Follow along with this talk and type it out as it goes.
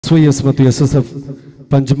SYS ಮತ್ತು SSF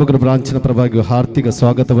ಪಂಜಮುಗರ ಬ್ರಾಂಚಿನ ಪರವಾಗಿ ಹಾರ್ದಿಕ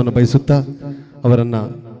ಸ್ವಾಗತವನ್ನು ಬಯಸುತ್ತಾ ಅವರನ್ನು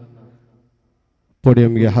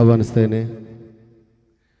ಪೋಡಿಯಂಗೆ ಆಹ್ವಾನಿಸ್ತೇನೆ.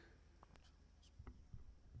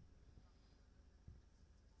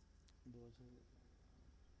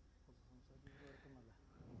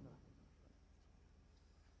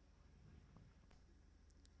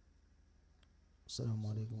 السلام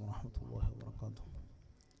عليكم ورحمة الله وبركاته.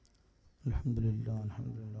 الحمد لله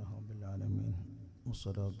رب العالمين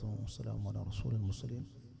والصلاة والسلام على رسول المرسلين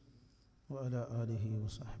وعلى آله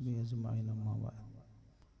وصحبه أجمعين أما بعد.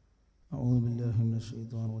 أعوذ بالله من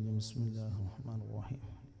الشيطان الرجيم. بسم الله الرحمن الرحيم.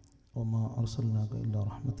 وما أرسلناك إلا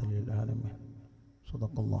رحمة للعالمين.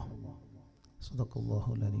 صدق الله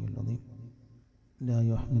العلي العظيم. لا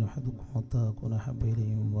يحمل أحدكم حتى أكون أحب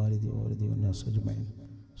إليه من والدي وولدي والناس أجمعين.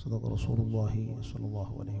 صدق رسول الله صلى الله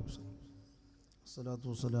عليه وسلم. الصلاة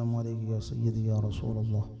والسلام عليك يا سيدي يا رسول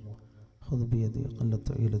الله خذ بيدي قلت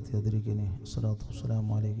عيلتي أدركني. الصلاة والسلام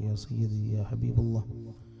عليك يا سيدي يا حبيب الله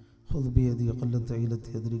خذ بيدي قلت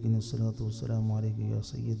عيلتي أدركني. الصلاة والسلام عليك يا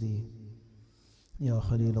سيدي يا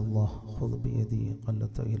خليل الله خذ بيدي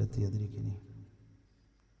قلت عيلتي أدركني.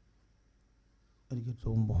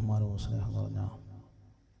 ഒരിക്കലും ബഹുമാനവും സ്നേഹം നിറഞ്ഞ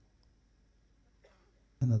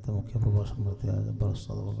ഇന്നത്തെ മുഖ്യ പ്രഭാഷണം നടത്തിയ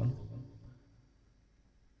ഉസ്താദുകൾ,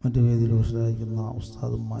 മറ്റു വേദിയിൽ വിശദീകരിക്കുന്ന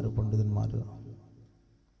ഉസ്താദന്മാർ, പണ്ഡിതന്മാർ,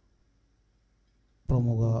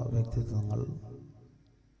 പ്രമുഖ വ്യക്തിത്വങ്ങൾ,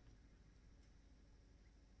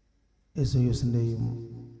 SYSൻ്റെയും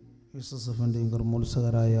SSFൻ്റെയും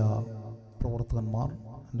കർമ്മോത്സകരായ പ്രവർത്തകന്മാർ,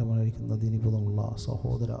 എൻ്റെ മുന്നിലിരിക്കുന്ന ദീനിബോധമുള്ള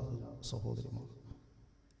സഹോദര സഹോദരിമാർ,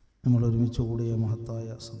 നമ്മൾ ഒരുമിച്ച് കൂടിയ മഹത്തായ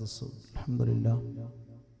സദസ്സ്, അൽഹംദുലില്ലാഹ്,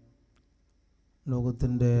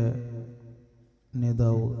 ലോകത്തിൻ്റെ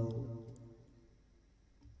നേതാവ്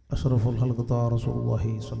അഷ്റഫുൽ ഖൽഖ്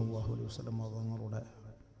റസൂലുള്ളാഹി സ്വല്ലല്ലാഹു അലൈഹി വസല്ലം തങ്ങളുടെ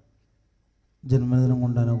ജന്മദിനം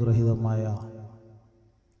കൊണ്ട് അനുഗ്രഹീതമായ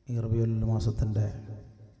ഈ റബീഉൽ മാസത്തിൻ്റെ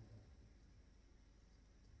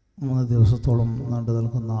 3 ദിവസത്തോളം നീണ്ടു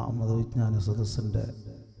നിൽക്കുന്ന മതവിജ്ഞാന സദസ്സിൻ്റെ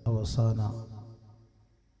അവസാന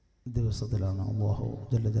ദിവസത്തിലാണ് അല്ലാഹു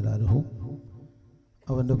ജല്ല ജലാലുഹു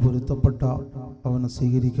അവൻ്റെ പൊരുത്തപ്പെട്ട, അവനെ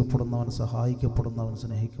സ്വീകരിക്കപ്പെടുന്ന, അവൻ സഹായിക്കപ്പെടുന്ന, അവൻ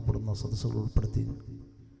സ്നേഹിക്കപ്പെടുന്ന സദസ്സുകൾ ഉൾപ്പെടുത്തി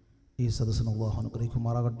ഈ സദസ്സിന് അല്ലാഹു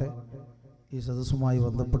അനുഗ്രഹിക്കുമാറാകട്ടെ. ഈ സദസ്സുമായി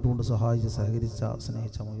ബന്ധപ്പെട്ടുകൊണ്ട് സഹായിച്ച്, സഹകരിച്ച,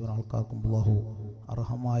 സ്നേഹിച്ച മുഴുവൻ ആൾക്കാർക്കും അല്ലാഹു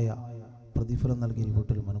അർഹമായ പ്രതിഫലം നൽകി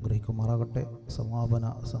വീട്ടിലും അനുഗ്രഹിക്കുമാറാകട്ടെ. സമാപന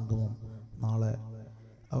സംഗമം നാളെ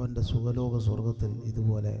അവൻ്റെ സുഖലോക സ്വർഗത്തിൽ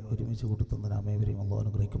ഇതുപോലെ ഒരുമിച്ച് കൂട്ടുന്നതിന് അമേവരെയും അല്ലാഹു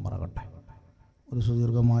അനുഗ്രഹിക്കുമാറാകട്ടെ. ഒരു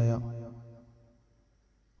സുദീർഘമായ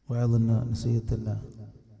വയലിന് നസീഹത്തിന്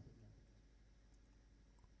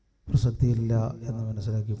പ്രസക്തിയില്ല എന്ന്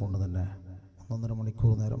മനസ്സിലാക്കിക്കൊണ്ട് തന്നെ 1.5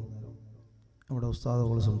 മണിക്കൂർ നേരം നമ്മുടെ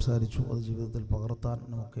ഉസ്താദുകൾ സംസാരിച്ചു. അത് ജീവിതത്തിൽ പകർത്താൻ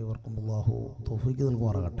നമുക്ക് ഇവർക്കും അല്ലാഹു തൗഫീഖ്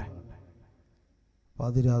നൽകുമാറാകട്ടെ.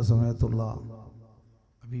 പാതിരാ സമയത്തുള്ള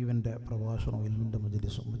ഹബീബിൻ്റെ പ്രഭാഷണവും ഇൽമിൻ്റെ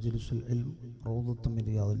മജ്ലിസും, മജ്ലിസുൽ ഇൽം റൗദത്തും മിൻ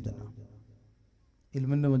റിയാദിൽ ജന്ന,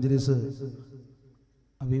 ഇൽമിൻ്റെ മജ്ലിസ്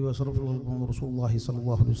ഹബീബ് അഷ്റഫുൽ ഖൽഖ് റസൂലുള്ളാഹി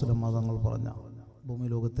സ്വല്ലല്ലാഹു അലൈഹി വസല്ലം തങ്ങൾ പറഞ്ഞ ഭൂമി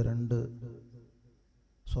ലോകത്തെ 2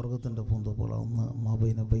 സ്വർഗത്തിൻ്റെ പൂന്തോപ്പുകളാണ്. ഒന്ന്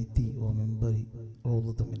മാബൈന ബൈത്തി ഓ മെമ്പറി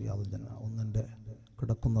റൗദത്തും മിൻ റിയാദിൽ ജന്ന, ഒന്നിൻ്റെ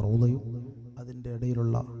കിടക്കുന്ന റൗദയും അതിൻ്റെ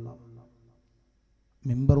ഇടയിലുള്ള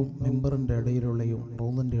മെമ്പറിൻ്റെ ഇടയിലുള്ളയും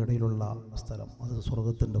റൗദിൻ്റെ ഇടയിലുള്ള സ്ഥലം, അത്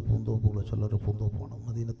സ്വർഗത്തിൻ്റെ പൂന്തോപ്പുകൾ ചിലൊരു പൂന്തോപ്പാണ്.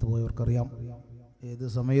 മദീനത്ത് പോയവർക്കറിയാം, ഏത്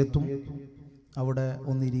സമയത്തും അവിടെ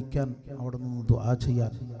ഒന്നിരിക്കാൻ, അവിടെ നിന്ന് ദുആ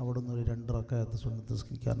ചെയ്യാൻ, അവിടെ നിന്ന് ഒരു 2 റക്അത്ത് സുന്നത്ത്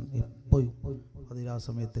നിസ്കരിക്കാൻ എപ്പോഴും അതിലാ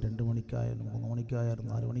സമയത്ത് 2 മണിക്കായാലും 3 മണിക്കായാലും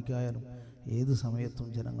 4 മണിക്കായാലും ഏത് സമയത്തും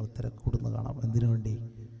ജനങ്ങൾ തിരക്കൂടുന്ന കാണാം. എന്തിനു വേണ്ടി?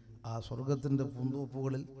 ആ സ്വർഗത്തിൻ്റെ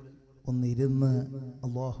പൂന്തോപ്പുകളിൽ ഒന്നിരുന്ന്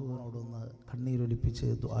അല്ലാഹുവിനോടൊന്ന് കണ്ണീരൊലിപ്പിച്ച്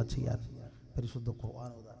ദുആ ചെയ്യാൻ, പരിശുദ്ധ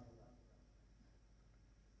ഖുർആൻ ഓതാൻ.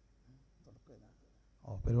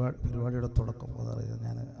 പരിപാടിയുടെ തുടക്കം അതറിയാം,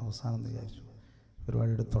 ഞാൻ അവസാനം വിചാരിച്ചു.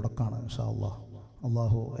 പരിപാടിയുടെ തുടക്കമാണ്. ഇൻഷാ അല്ലാഹ്.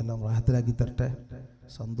 അല്ലാഹു എല്ലാം റാഹത്തിലാക്കി തരട്ടെ,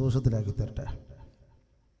 സന്തോഷത്തിലാക്കി തരട്ടെ.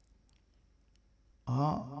 ആ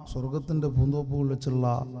സ്വർഗത്തിൻ്റെ പൂന്തോപ്പുകൾ വെച്ചുള്ള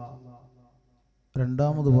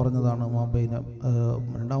രണ്ടാമത് പറഞ്ഞതാണ്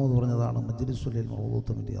മജ്ലിസുൽ ഇൽം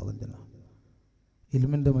റൗദത്തും മിൻ റിയാദിൽ ജന്ന.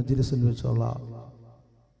 ഇൽമിൻ്റെ മജ്ലിസിൽ വെച്ചുള്ള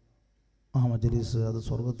ആ മജ്ലിസ്, അത്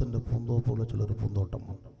സ്വർഗത്തിൻ്റെ പൂന്തോപ്പുകൾ വെച്ചുള്ളൊരു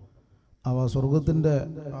പൂന്തോട്ടമാണ്. ആ സ്വർഗത്തിൻ്റെ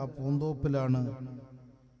ആ പൂന്തോപ്പിലാണ്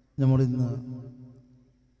നമ്മളിന്ന്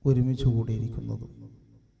ഒരുമിച്ച് കൂടിയിരിക്കുന്നത്.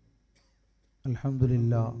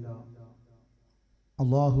 അൽഹംദുലില്ലാഹ്,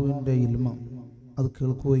 അല്ലാഹുവിൻ്റെ ഇൽമ് അത്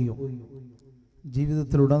കേൾക്കുകയും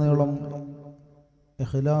ജീവിതത്തിലുടനീളം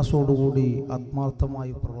ഇഖ്ലാസോടുകൂടി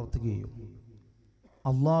ആത്മാർത്ഥമായി പ്രവർത്തിക്കുകയും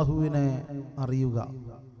അല്ലാഹുവിനെ അറിയുക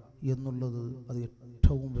എന്നുള്ളത് അത്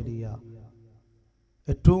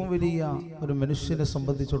ഏറ്റവും വലിയ ഒരു മനുഷ്യനെ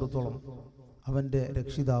സംബന്ധിച്ചിടത്തോളം അവൻ്റെ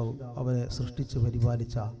രക്ഷിതാവ് അവനെ സൃഷ്ടിച്ച്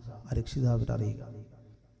പരിപാലിച്ച ആ രക്ഷിതാവിനെ അറിയുക.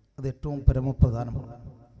 അത് ഏറ്റവും പരമപ്രധാനമാണ്.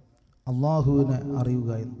 അള്ളാഹുവിനെ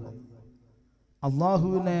അറിയുക എന്നുള്ളത്.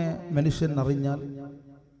 അള്ളാഹുവിനെ മനുഷ്യൻ അറിഞ്ഞാൽ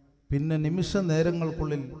പിന്നെ നിമിഷ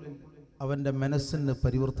നേരങ്ങൾക്കുള്ളിൽ അവൻ്റെ മനസ്സിന്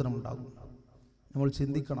പരിവർത്തനമുണ്ടാകും. നമ്മൾ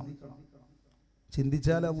ചിന്തിക്കണം.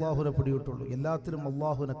 ചിന്തിച്ചാലേ അള്ളാഹുവിനെ പിടികിട്ടുള്ളൂ. എല്ലാത്തിലും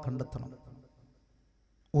അള്ളാഹുവിനെ കണ്ടെത്തണം.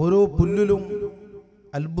 ഓരോ പുല്ലിലും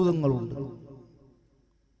അത്ഭുതങ്ങളുണ്ട്.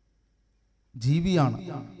 ജീവിയാണ്.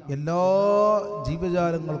 എല്ലാ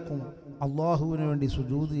ജീവജാലങ്ങൾക്കും അള്ളാഹുവിന് വേണ്ടി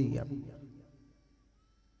സുജൂദ് ചെയ്യാണ്.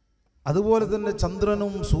 അതുപോലെ തന്നെ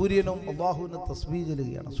ചന്ദ്രനും സൂര്യനും അള്ളാഹുവിനെ തസ്ബീഹ്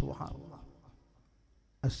ചെയ്യുകയാണ്. സുബ്ഹാനല്ലാഹ്.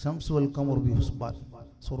 അശ്ശംസു വൽ ഖമറു ബിഹുസ്ബാൻ.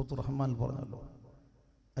 സൂറത്തുർ റഹ്മാൻ പറഞ്ഞല്ലോ,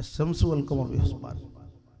 അശ്ശംസു വൽ ഖമറു ബിഹുസ്ബാൻ.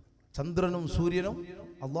 ചന്ദ്രനും സൂര്യനും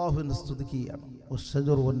അള്ളാഹുവിനെ സ്തുതിക്കുകയാണ്.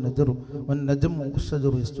 വസ്സജറു വന്നജറു വന്നജമു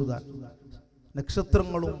വസ്സജറു യസ്ജുദാൻ.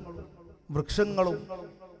 നക്ഷത്രങ്ങളും വൃക്ഷങ്ങളും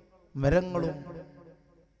മരങ്ങളും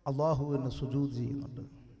അള്ളാഹുവിനെ സുജൂദ് ചെയ്യുന്നുണ്ട്.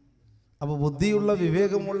 അപ്പോൾ ബുദ്ധിയുള്ള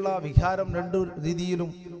വിവേകമുള്ള വികാരം രണ്ട് രീതിയിലും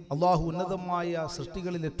അള്ളാഹു ഉന്നതമായ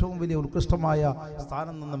സൃഷ്ടികളിൽ ഏറ്റവും വലിയ ഉത്കൃഷ്ടമായ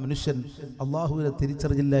സ്ഥാനം നിന്ന മനുഷ്യൻ അള്ളാഹുവിനെ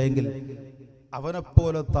തിരിച്ചറിഞ്ഞില്ല എങ്കിൽ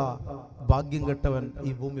അവനെപ്പോലത്തെ ഭാഗ്യം കെട്ടവൻ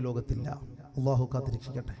ഈ ഭൂമി ലോകത്തില്ല. അള്ളാഹു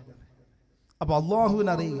കാത്തിരക്ഷിക്കട്ടെ. അപ്പോൾ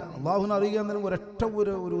അള്ളാഹുവിനെ അറിയുക. അള്ളാഹുവിനെ അറിയുക എന്നതിന് ഒരൊറ്റ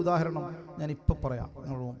ഒരു ഉദാഹരണം ഞാനിപ്പോൾ പറയാം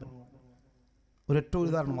നിങ്ങളുടെ മുമ്പിൽ. ഒരൊറ്റ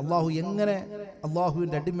ഉദാഹരണം. അള്ളാഹു എങ്ങനെ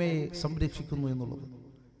അള്ളാഹുവിൻ്റെ അടിമയെ സംരക്ഷിക്കുന്നു എന്നുള്ളത്.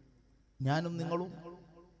 ഞാനും നിങ്ങളും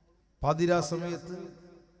പാതിരാ സമയത്ത്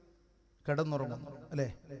കിടന്നുറങ്ങുന്നു, അല്ലേ?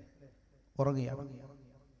 ഉറങ്ങുകയാണ്.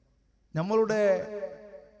 നമ്മളുടെ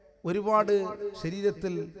ഒരുപാട്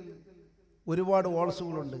ശരീരത്തിൽ ഒരുപാട്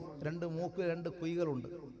വാൾസുകളുണ്ട്. 2 മൂക്ക്, 2 കുയ്കളുണ്ട്,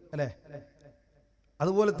 അല്ലേ?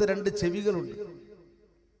 അതുപോലത്തെ 2 ചെവികളുണ്ട്.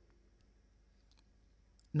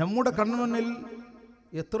 നമ്മുടെ കൺമുന്നിൽ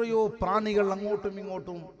എത്രയോ പ്രാണികൾ അങ്ങോട്ടും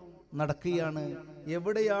ഇങ്ങോട്ടും നടക്കുകയാണ്.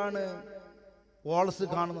 എവിടെയാണ് വാൾസ്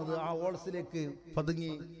കാണുന്നത് ആ വാൾസിലേക്ക്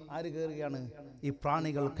പതുങ്ങി ആര് കയറുകയാണ്? ഈ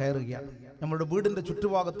പ്രാണികൾ കയറുകയാണ്. നമ്മുടെ വീടിൻ്റെ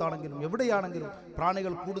ചുറ്റുഭാഗത്താണെങ്കിലും എവിടെയാണെങ്കിലും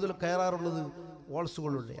പ്രാണികൾ കൂടുതൽ കയറാറുള്ളത്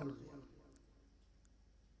വാൾസുകളിലൂടെയാണ്.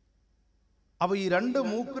 അപ്പോൾ ഈ 2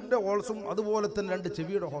 മൂക്കിൻ്റെ ഹോൾസും അതുപോലെ തന്നെ 2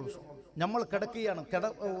 ചെവിയുടെ ഹോൾസും നമ്മൾ കിടക്കുകയാണ്.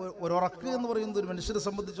 ഒരുറക്ക് എന്ന് പറയുന്നത് ഒരു മനുഷ്യരെ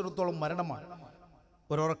സംബന്ധിച്ചിടത്തോളം മരണമാണ്.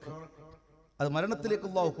 ഒരുറക്ക് അത് മരണത്തിലേക്ക്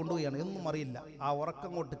അല്ലാഹു കൊണ്ടുപോവുകയാണ്. എന്നും അറിയില്ല. ആ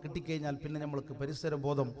ഉറക്കം കൊണ്ട് കിട്ടിക്കഴിഞ്ഞാൽ പിന്നെ നമ്മൾക്ക് പരിസര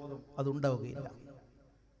ബോധം അതുണ്ടാവുകയില്ല.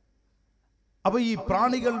 അപ്പോൾ ഈ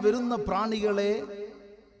പ്രാണികൾ, വരുന്ന പ്രാണികളെ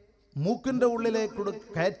മൂക്കിൻ്റെ ഉള്ളിലേക്ക്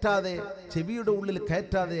കയറ്റാതെ, ചെവിയുടെ ഉള്ളിൽ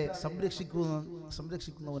കയറ്റാതെ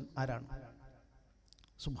സംരക്ഷിക്കുന്നവൻ ആരാണ്?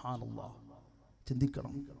 സുബ്ഹാനല്ലാഹ്.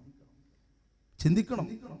 ചിന്തിക്കണം.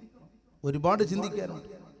 ഒരുപാട് ചിന്തിക്കാനുണ്ട്.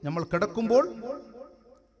 നമ്മൾ കിടക്കുമ്പോൾ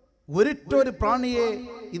ഒരിട്ടൊരു പ്രാണിയെ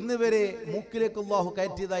ഇന്ന് വരെ മൂക്കിലേക്ക് അല്ലാഹു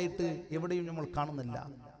കയറ്റിയതായിട്ട് എവിടെയും നമ്മൾ കാണുന്നില്ല.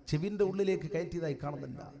 ചെവിൻ്റെ ഉള്ളിലേക്ക് കയറ്റിയതായി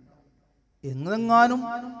കാണുന്നില്ല.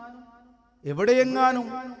 എവിടെയെങ്ങാനും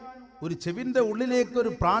ഒരു ചെവിൻ്റെ ഉള്ളിലേക്ക്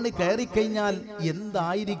ഒരു പ്രാണി കയറിക്കഴിഞ്ഞാൽ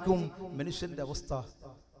എന്തായിരിക്കും മനുഷ്യൻ്റെ അവസ്ഥ?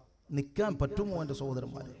 നിൽക്കാൻ പറ്റുമോ എൻ്റെ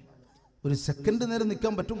സഹോദരന്മാരെ? ഒരു സെക്കൻഡ് നേരം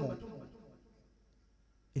നിൽക്കാൻ പറ്റുമോ?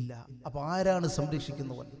 ഇല്ല. അപ്പൊ ആരാണ്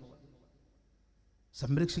സംരക്ഷിക്കുന്നവൻ?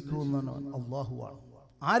 സംരക്ഷിക്കുന്നവൻ അല്ലാഹുവാണ്.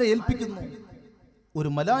 ആരെ ഏൽപ്പിക്കുന്നു? ഒരു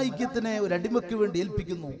മലായിക്കത്തിനെ ഒരു അടിമയ്ക്ക് വേണ്ടി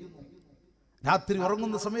ഏൽപ്പിക്കുന്നു. രാത്രി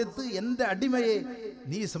ഉറങ്ങുന്ന സമയത്ത് എൻ്റെ അടിമയെ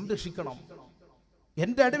നീ സംരക്ഷിക്കണം,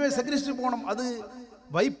 എൻ്റെ അടിമയെ സംരക്ഷിച്ചു പോകണം. അത്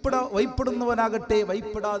വൈപ്പെടുന്നവനാകട്ടെ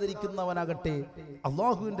വൈപ്പെടാതിരിക്കുന്നവനാകട്ടെ,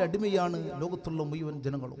 അള്ളാഹുവിൻ്റെ അടിമയാണ് ലോകത്തുള്ള മുഴുവൻ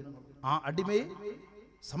ജനങ്ങളും. ആ അടിമയെ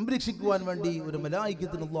സംരക്ഷിക്കുവാൻ വേണ്ടി ഒരു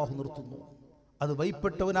മലായിക്കത്തിന് അള്ളാഹു നിർത്തുന്നു. അത്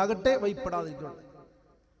വൈപ്പെട്ടവനാകട്ടെ വൈപ്പെടാതിരിക്കണം.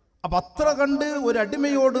 അപ്പൊ അത്ര കണ്ട് ഒരു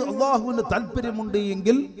അടിമയോട് അള്ളാഹുവിന് താല്പര്യമുണ്ട്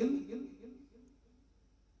എങ്കിൽ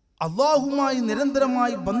അള്ളാഹുമായി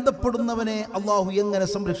നിരന്തരമായി ബന്ധപ്പെടുന്നവനെ അള്ളാഹു എങ്ങനെ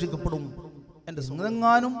സംരക്ഷിക്കപ്പെടും? എൻ്റെ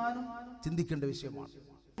സ്വന്തങ്ങാനും ചിന്തിക്കേണ്ട വിഷയമാണ്.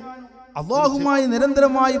 അള്ളാഹുമായി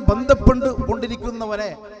നിരന്തരമായി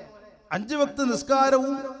ബന്ധപ്പെട്ടുകൊണ്ടിരിക്കുന്നവനെ 5 വക്ത്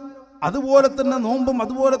നിസ്കാരവും അതുപോലെ തന്നെ നോമ്പും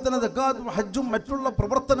അതുപോലെ തന്നെ സക്കാത്തും ഹജ്ജും മറ്റുള്ള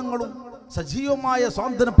പ്രവർത്തനങ്ങളും സജീവമായ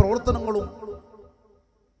സ്വാന്തന പ്രവർത്തനങ്ങളും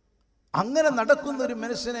അങ്ങനെ നടക്കുന്ന ഒരു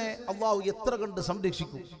മനുഷ്യനെ അള്ളാഹു എത്ര കണ്ട്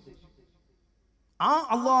സംരക്ഷിക്കും? ആ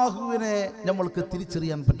അള്ളാഹുവിനെ നമ്മൾക്ക്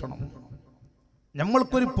തിരിച്ചറിയാൻ പറ്റണം.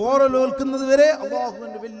 നമ്മൾക്കൊരു പോറലോൽക്കുന്നത് വരെ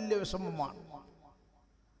അള്ളാഹുവിൻ്റെ വലിയ വിഷമമാണ്.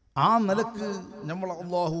 ആ നിലക്ക് നമ്മൾ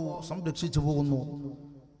അള്ളാഹു സംരക്ഷിച്ചു പോകുന്നു.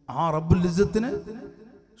 ആ റബ്ബുൽ ഇസ്സത്തിനെ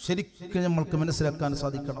ശരിക്കും നമ്മൾക്ക് മനസ്സിലാക്കാൻ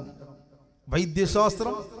സാധിക്കണം.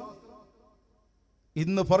 വൈദ്യശാസ്ത്രം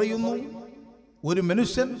ഇന്ന് പറയുന്നു, ഒരു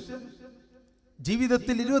മനുഷ്യൻ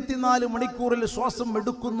ജീവിതത്തിൽ 24 മണിക്കൂറിൽ ശ്വാസം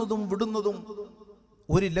എടുക്കുന്നതും വിടുന്നതും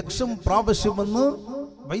 1,00,000 പ്രാവശ്യമെന്ന്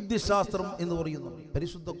വൈദ്യശാസ്ത്രം എന്ന് പറയുന്നു.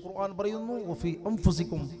 പരിശുദ്ധ ഖുർആൻ പറയുന്നു വഫി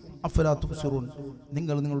അൻഫുസികും അഫലാ തുബ്സിറൂൻ,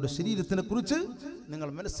 നിങ്ങൾ നിങ്ങളുടെ ശരീരത്തിനെ കുറിച്ച് നിങ്ങൾ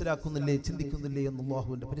മനസ്സിലാക്കുന്നില്ലേ, ചിന്തിക്കുന്നില്ലേ എന്ന്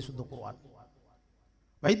അല്ലാഹുവിന്റെ പരിശുദ്ധ ഖുർആൻ.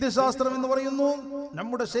 വൈദ്യശാസ്ത്രം എന്ന് പറയുന്നു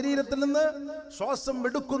നമ്മുടെ ശരീരത്തിൽ നിന്ന് ശ്വാസം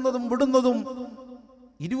എടുക്കുന്നതും വിടുന്നതും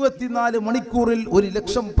 24 മണിക്കൂറിൽ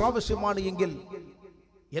 1,00,000 പ്രാവശ്യമാണ് എങ്കിൽ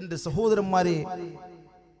എൻ്റെ സഹോദരന്മാരെ,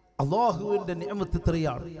 അല്ലാഹുവിന്റെ നിഅമത്ത്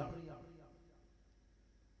എത്രയാണ്,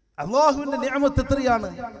 അല്ലാഹുവിന്റെ നിഅമത്ത് എത്രയാണ്.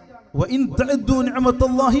 വഇൻ തഅദ്ദു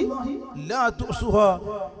നിഅമത്തല്ലാഹി ലാ തുഹ്സുഹാ,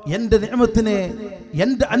 എൻ്റെ നിഅമത്തിനെ,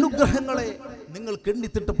 എൻ്റെ അനുഗ്രഹങ്ങളെ നിങ്ങൾക്ക്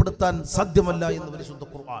എണ്ണിത്തിട്ടപ്പെടുത്താൻ സാധ്യമല്ല എന്ന് പരിശുദ്ധ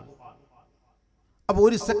ഖുർആൻ. അപ്പോൾ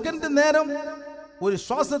ഒരു സെക്കൻഡ് നേരം ഒരു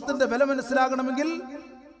ശ്വാസത്തിന്റെ വില മനസ്സിലാകണമെങ്കിൽ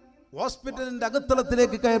ഹോസ്പിറ്റലിന്റെ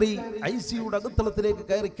അകത്തളത്തിലേക്ക് കയറി, ICUയുടെ അകത്തളത്തിലേക്ക്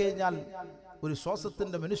കയറി കഴിഞ്ഞാൽ ഒരു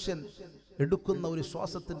ശ്വാസത്തിന്റെ മനുഷ്യൻ എടുക്കുന്ന ഒരു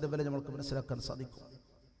ശ്വാസത്തിന്റെ വില നമുക്ക് മനസ്സിലാക്കാൻ സാധിക്കും.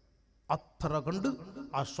 അത്ര കണ്ട്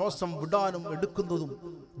ആ ശ്വാസം വിടാനും എടുക്കുന്നതും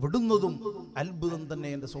വിടുന്നതും അത്ഭുതം തന്നെ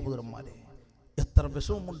എൻ്റെ സഹോദരന്മാരെ. എത്ര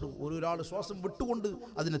വിഷമമുണ്ട് ഒരാൾ ശ്വാസം വിട്ടുകൊണ്ട്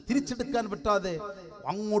അതിനെ തിരിച്ചെടുക്കാൻ പറ്റാതെ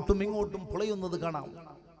അങ്ങോട്ടും ഇങ്ങോട്ടും പുളയുന്നത് കാണാം.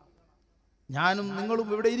 ഞാനും നിങ്ങളും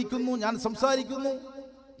ഇവിടെ ഇരിക്കുന്നു, ഞാൻ സംസാരിക്കുന്നു,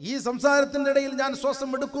 ഈ സംസാരത്തിൻ്റെ ഇടയിൽ ഞാൻ ശ്വാസം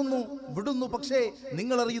എടുക്കുന്നു, വിടുന്നു, പക്ഷേ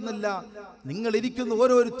നിങ്ങൾ അറിയുന്നില്ല. നിങ്ങൾ ഇരിക്കുന്ന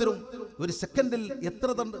ഓരോരുത്തരും ഒരു സെക്കൻഡിൽ എത്ര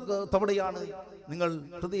തവണയാണ് നിങ്ങൾ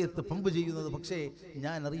ഹൃദയത്തെ പമ്പ് ചെയ്യുന്നത്, പക്ഷേ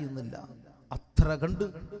ഞാൻ അറിയുന്നില്ല.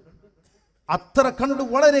 അത്ര കണ്ട്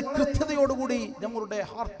വളരെ കൃത്യതയോടുകൂടി നമ്മളുടെ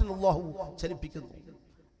ഹാർട്ടിൽ അല്ലാഹു ചലിപ്പിക്കുന്നു.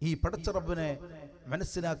 ഈ പടച്ച റബ്ബിനെ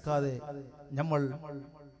മനസ്സിലാക്കാതെ നമ്മൾ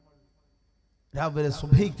രാവിലെ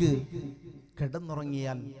സുബഹിക്ക്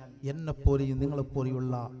കിടന്നുറങ്ങിയാൽ എന്നെപ്പോലെയും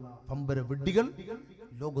നിങ്ങളെപ്പോലെയുള്ള പമ്പര വിഡ്ഢികൾ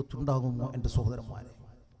ലോകത്തുണ്ടാകുമോ എൻ്റെ സഹോദരന്മാരെ?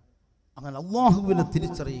 അങ്ങനെ അല്ലാഹുവിനെ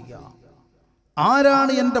തിരിച്ചറിയുക.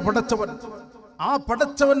 ആരാണ് എൻ്റെ പടച്ചവൻ? ആ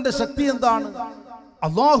പടച്ചവന്റെ ശക്തി എന്താണ്?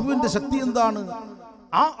 അല്ലാഹുവിന്റെ ശക്തി എന്താണ്?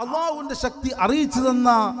 ആ അല്ലാഹുവിന്റെ ശക്തി അറിയിച്ചു തന്ന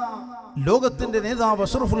ലോകത്തിന്റെ നേതാവ്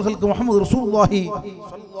അഷ്റഫുൽ ഖൽഖ് മുഹമ്മദ് റസൂലുള്ളാഹി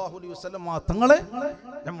സ്വല്ലല്ലാഹു അലൈഹി വസല്ലം തങ്ങളെ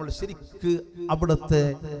നമ്മൾ ശരിക്ക് അവിടുത്തെ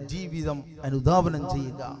ജീവിതം അനുധാവനം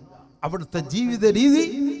ചെയ്യുക. അവിടുത്തെ ജീവിത രീതി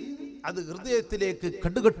അത് ഹൃദയത്തിലേക്ക്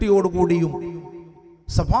കടുകട്ടിയോടുകൂടിയും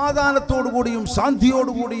സമാധാനത്തോടുകൂടിയും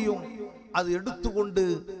ശാന്തിയോടുകൂടിയും അത് എടുത്തുകൊണ്ട്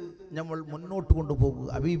നമ്മൾ മുന്നോട്ട് കൊണ്ടുപോകുക.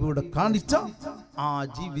 ഹബീബിയുടെ കാണിച്ച ആ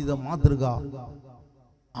ജീവിത മാതൃക,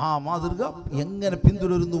 ആ മാതൃക എങ്ങനെ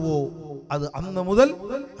പിന്തുടരുന്നുവോ അത് അന്ന് മുതൽ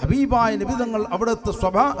ഹബീബായ നബി തങ്ങൾ അവിടുത്തെ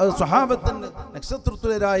സ്വഹാബത്തിന്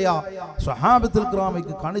നക്ഷത്രത്തുലരായ സ്വഹാബത്തുൽ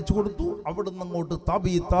കിറാമിക്ക് കാണിച്ചു കൊടുത്തു. അവിടുന്ന് അങ്ങോട്ട്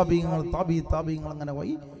താബിഈങ്ങൾ അങ്ങനെ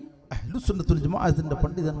പോയി അഹ്ലുസുന്നത്തുൽ ജമാഅത്തിന്റെ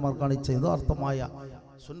പണ്ഡിതന്മാർ കാണിച്ച യഥാർത്ഥമായ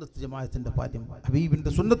സുന്നത്ത് ജമാഅത്തിന്റെ പാര്യം,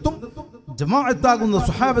 ഹബീബിന്റെ സുന്നത്തും ജമാഅത്താകുന്ന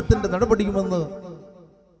സ്വഹാബത്തിന്റെ നടപടിയുമെന്ന്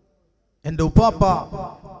എൻ്റെ ഉപ്പാപ്പ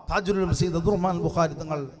താജുൽ സയ്യിദ് അബ്ദുറഹ്മാൻ ബുഖാരി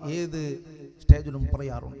തങ്ങൾ ഏത് സ്റ്റേജിലും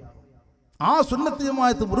പറയാറുണ്ട്. ആ സുന്നത്ത്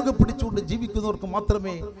ജമാഅത്ത് മുറുകെ പിടിച്ചുകൊണ്ട് ജീവിക്കുന്നവർക്ക്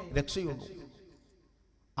മാത്രമേ രക്ഷയുള്ളൂ.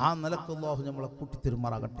 ആ നിലക്ക് അല്ലാഹു നമ്മളെ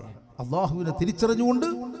കൂട്ടിത്തരുമാറാകട്ടെ. അല്ലാഹുവിനെ തിരിച്ചറിഞ്ഞുകൊണ്ട്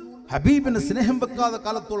ഹബീബിന് സ്നേഹം വെക്കാതെ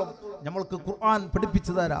കാലത്തോളം നമ്മൾക്ക് ഖുർആൻ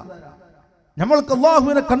പഠിപ്പിച്ചു തരാ, നമ്മൾക്ക്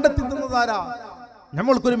അല്ലാഹുവിനെ കണ്ടെത്തി തന്നതാരാ,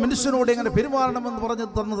 നമ്മൾക്കൊരു മനുഷ്യനോട് എങ്ങനെ പെരുമാറണമെന്ന് പറഞ്ഞു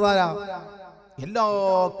തന്നതാരാ, എല്ലാ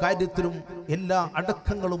കാര്യത്തിലും എല്ലാ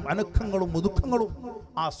അടക്കങ്ങളും അനക്കങ്ങളും ഒതുക്കങ്ങളും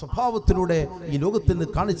ആ സ്വഭാവത്തിലൂടെ ഈ ലോകത്തിന്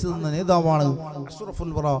കാണിച്ചു തന്ന നേതാവാണ്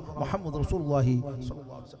അഷ്റഫുൽ വറ മുഹമ്മദ് റസൂലുള്ളാഹി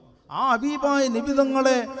സ്വല്ലല്ലാഹു അലൈഹി വസല്ലം. ആ ഹബീബായ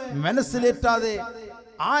നബിതങ്ങളെ മനസ്സിലേറ്റാതെ,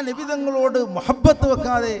 ആ നബിതങ്ങളോട് മുഹബ്ബത്ത്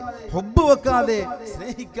വെക്കാതെ, ഹുബ്ബ് വെക്കാതെ,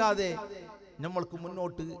 സ്നേഹിക്കാതെ നമ്മൾക്ക്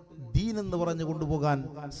മുന്നോട്ട് ദീൻ എന്ന് പറഞ്ഞു കൊണ്ടുപോകാൻ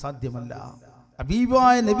സാധ്യമല്ല.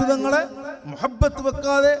 ഹബീബായ നബിതങ്ങളെ മുഹബ്ബത്ത്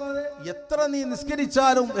വെക്കാതെ എത്ര നീ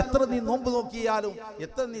നിസ്കരിച്ചാലും, എത്ര നീ നോമ്പ് നോക്കിയാലും,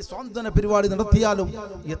 എത്ര നീ സ്വാന്തന പരിപാടി നടത്തിയാലും,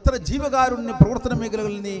 എത്ര ജീവകാരുണ്യ പ്രവർത്തന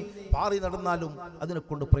മേഖലകളിൽ നീ പാറി നടന്നാലും അതിനെ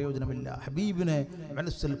കൊണ്ട് പ്രയോജനമില്ല. ഹബീബിനെ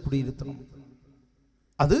മനസ്സിൽ കുടിയിരുത്തണം.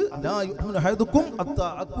 അത്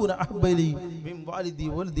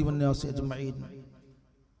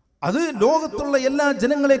അത് ലോകത്തുള്ള എല്ലാ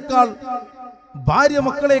ജനങ്ങളെക്കാൾ, ഭാര്യ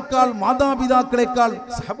മക്കളെക്കാൾ, മാതാപിതാക്കളെക്കാൾ,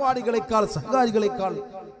 സഹപാഠികളെക്കാൾ, സഹകാരികളെക്കാൾ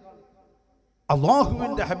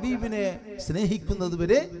അല്ലാഹുവിന്റെ ഹബീബിനെ സ്നേഹിക്കുന്നത്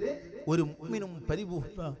വരെ ഒരു മുഅ്മിനും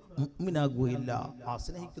പരിപൂർണ്ണ മുഅ്മിനാകുകയില്ല. ആ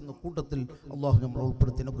സ്നേഹിക്കുന്ന കൂട്ടത്തിൽ അല്ലാഹു നമ്മളെ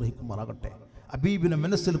ഉൾപ്പെടുത്തി അനുഗ്രഹിക്കുമാറാകട്ടെ. ഹബീബിനെ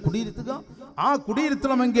മനസ്സിൽ കുടിയിരുത്തുക. ആ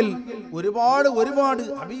കുടിയിരുത്തണമെങ്കിൽ ഒരുപാട്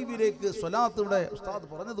ഹബീബിലേക്ക് സ്വലാത്തുടെ ഉസ്താദ്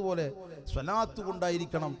പറഞ്ഞതുപോലെ സ്വലാത്ത്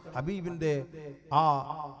കൊണ്ടായിരിക്കണം ഹബീബിന്റെ ആ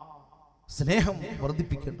സ്നേഹം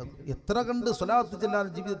വർദ്ധിപ്പിക്കേണ്ടത്. എത്ര കണ്ട് സ്വലാത്ത് ചെല്ലാൻ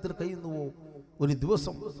ജീവിതത്തിൽ കഴിയുന്നുവോ ഒരു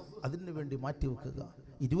ദിവസം അതിനു വേണ്ടി മാറ്റിവെക്കുക.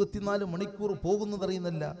 24 മണിക്കൂർ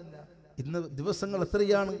പോകുന്നതറിയുന്നില്ല. ഇന്ന് ദിവസങ്ങൾ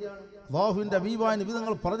എത്രയാണ്? അല്ലാഹുവിന്റെ ഹബീബായ നബി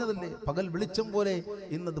തങ്ങൾ പറഞ്ഞതല്ലേ, പകൽ വെളിച്ചം പോലെ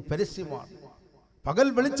ഇന്നത് പരസ്യമാണ്. പകൽ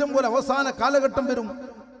വെളിച്ചം പോലെ അവസാന കാലഘട്ടം വരും.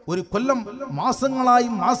 ഒരു കൊല്ലം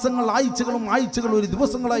മാസങ്ങളായും, മാസങ്ങൾ ആഴ്ചകളും, ആഴ്ചകൾ ഒരു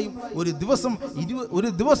ദിവസങ്ങളായും, ഒരു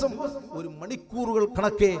ദിവസം ഒരു മണിക്കൂറുകൾ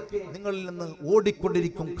കണക്കെ നിങ്ങളിൽ നിന്ന്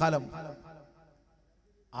ഓടിക്കൊണ്ടിരിക്കും കാലം.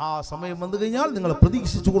 ആ സമയം വന്നു കഴിഞ്ഞാൽ നിങ്ങൾ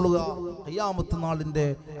പ്രതീക്ഷിച്ചു കൊള്ളുക, ഖിയാമത്ത് നാളിന്റെ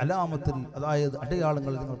അലാമത്തിൽ, അതായത്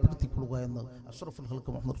അടയാളങ്ങൾ നിങ്ങൾ പെടുത്തിക്കൊള്ളുക എന്ന് അഷ്റഫുൽ ഖൽഖ്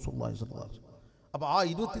മുഹമ്മദ് റസൂലുള്ളാഹി സ്വല്ലല്ലാഹു അലൈഹി വസല്ലം. അപ്പോൾ ആ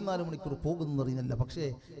 24 മണിക്കൂർ പോകുന്നറിയുന്നില്ല. പക്ഷേ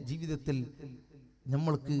ജീവിതത്തിൽ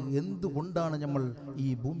നമ്മൾക്ക് എന്തുകൊണ്ടാണ് നമ്മൾ ഈ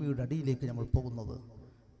ഭൂമിയുടെ അടിയിലേക്ക് നമ്മൾ പോകുന്നത്?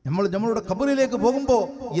 നമ്മളുടെ ഖബറിലേക്ക് പോകുമ്പോൾ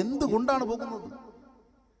എന്തുകൊണ്ടാണ് പോകുന്നത്?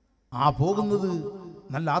 ആ പോകുന്നത്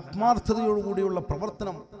നല്ല ആത്മാർത്ഥതയോടുകൂടിയുള്ള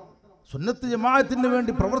പ്രവർത്തനം, സുന്നത്ത് ജമാഅത്തിന്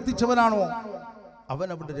വേണ്ടി പ്രവർത്തിച്ചവനാണോ അവൻ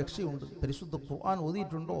അവിടെ രക്ഷയുണ്ട്. പരിശുദ്ധ ഖുർആൻ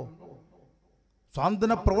ഓതിയിട്ടുണ്ടോ?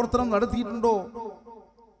 സാന്ത്വന പ്രവർത്തനം നടത്തിയിട്ടുണ്ടോ?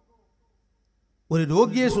 ഒരു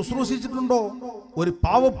രോഗിയെ ശുശ്രൂഷിച്ചിട്ടുണ്ടോ? ഒരു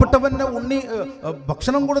പാവപ്പെട്ടവന്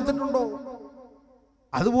ഭക്ഷണം കൊടുത്തിട്ടുണ്ടോ?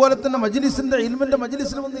 അതുപോലെ തന്നെ മജ്ലിസിന്റെ ഇൽമിന്റെ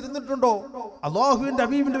മജ്ലിസിൽ വന്നിരുന്നിട്ടുണ്ടോ? അല്ലാഹുവിന്റെ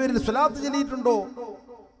ഹബീബിന്റെ പേരിൽ സ്വലാത്ത് ചൊല്ലിയിട്ടുണ്ടോ?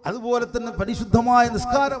 അതുപോലെ തന്നെ പരിശുദ്ധമായ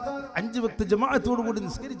നിസ്കാരം 5 വക്ത് ജമാഅത്തോടു കൂടി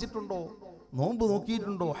നിസ്കരിച്ചിട്ടുണ്ടോ? നോമ്പ്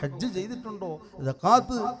നോക്കിയിട്ടുണ്ടോ? ഹജ്ജ് ചെയ്തിട്ടുണ്ടോ?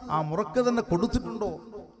 സകാത്ത് ആ മുറക്ക് തന്നെ കൊടുത്തിട്ടുണ്ടോ?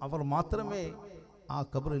 അവർ മാത്രമേ ആ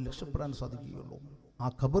ഖബറിൽ രക്ഷപ്പെടാൻ സാധിക്കുകയുള്ളൂ. ആ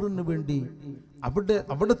ഖബറിന് വേണ്ടി,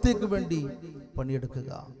 അവിടത്തേക്ക് വേണ്ടി പണിയെടുക്കുക.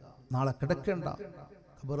 നാളെ കിടക്കേണ്ട.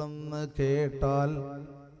 ഖബറെന്ന് കേട്ടാൽ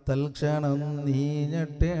തൽക്ഷണം നീ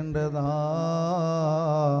ഞെട്ടേണ്ടതാ,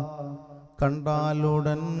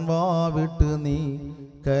 കണ്ടാലുടൻ വാവിട്ട് നീ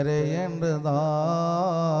കരയേണ്ടതാ.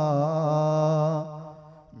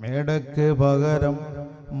 മേടക്ക് പകരം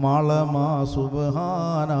മളമാ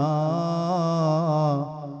സുബ്ഹാന,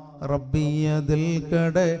 റബ്ബിയതിൽ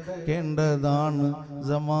കടക്കേണ്ടതാണ്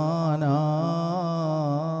സമാന.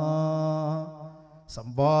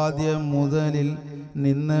 സമ്പാദ്യം മുതലിൽ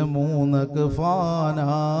നിന്ന് 3 കഫാന,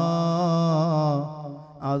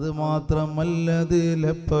 അത്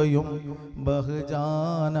മാത്രമല്ലതിലെപ്പയും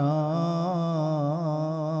ബഹുജാന.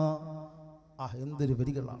 എന്തൊരു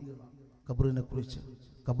വരികളാണ് ഖബറിനെ കുറിച്ച്.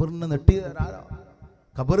 ഖബറിനെ നെട്ടിയവരാരാ?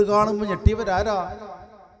 ഖബർ കാണുമ്പോൾ ഞെട്ടിയവരാരാ?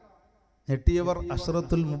 ഞെട്ടിയവർ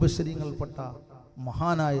അശ്റത്തുൽ മുബശ്ശരീങ്ങൾപ്പെട്ട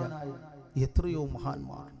മഹാനായ എത്രയോ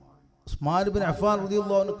മഹാന്മാർ. ഉസ്മാൻ ഇബ്നു അഫ്ഫാൻ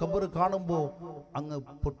റളിയല്ലാഹു അൻഹു ഖബർ കാണുമ്പോൾ അങ്ങ്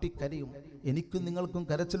പൊട്ടിക്കരയും. എനിക്കും നിങ്ങൾക്കും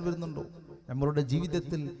കരച്ചിൽ വരുന്നുണ്ടോ? നമ്മളുടെ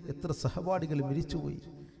ജീവിതത്തിൽ എത്ര സഹപാഠികൾ മരിച്ചുപോയി,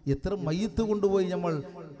 എത്ര മയ്യത്ത് കൊണ്ടുപോയി നമ്മൾ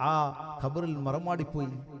ആ ഖബറിൽ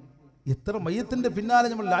മറമാടിപ്പോയി, എത്ര മയ്യത്തിന്റെ പിന്നാലെ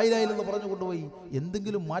നമ്മൾ ലാ ഇലാഹ ഇല്ലല്ലാഹ് പറഞ്ഞു കൊണ്ടുപോയി.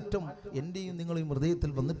 എന്തെങ്കിലും മാറ്റം എൻ്റെയും നിങ്ങളെയും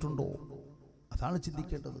ഹൃദയത്തിൽ വന്നിട്ടുണ്ടോ? അതാണ്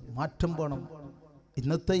ചിന്തിക്കേണ്ടത്. മാറ്റം വേണം.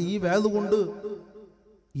 ഇന്നത്തെ ഈ വേദ കൊണ്ട്,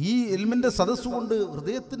 ഈ ഇൽമിന്റെ സദസ്സ് കൊണ്ട്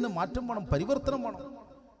ഹൃദയത്തിന് മാറ്റം വേണം, പരിവർത്തനം വേണം.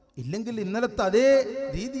 ഇല്ലെങ്കിൽ ഇന്നലത്തെ അതേ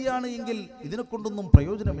രീതിയാണ് എങ്കിൽ ഇതിനെ കൊണ്ടൊന്നും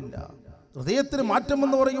പ്രയോജനമില്ല. ഹൃദയത്തിന് മാറ്റം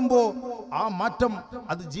എന്ന് പറയുമ്പോൾ ആ മാറ്റം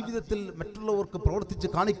അത് ജീവിതത്തിൽ മറ്റുള്ളവർക്ക് പ്രവർത്തിച്ച്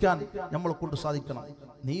കാണിക്കാൻ നമ്മളെ കൊണ്ട് സാധിക്കണം.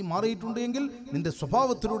 നീ മാറിയിട്ടുണ്ടെങ്കിൽ നിന്റെ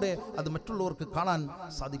സ്വഭാവത്തിലൂടെ അത് മറ്റുള്ളവർക്ക് കാണാൻ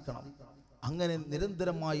സാധിക്കണം. അങ്ങനെ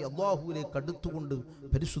നിരന്തരമായി അല്ലാഹുവിലേക്ക് അടുത്തുകൊണ്ട്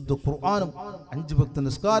പരിശുദ്ധ ഖുർആനും 5 വക്ത്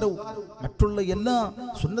നിസ്കാരവും മറ്റുള്ള എല്ലാ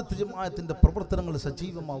സുന്നത്ത് ജമാഅത്തിന്റെ പ്രവർത്തനങ്ങൾ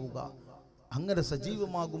സജീവമാവുക. അങ്ങനെ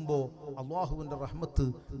സജീവമാകുമ്പോൾ അള്ളാഹുവിൻ്റെ റഹ്മത്ത്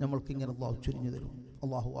നമ്മൾക്കിങ്ങനെ അള്ളാഹു ചൊരിഞ്ഞു തരും.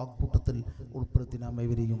 അള്ളാഹു ആ കൂട്ടത്തിൽ ഉൾപ്പെടുത്തി നാം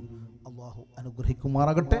ഇവരെയും അള്ളാഹു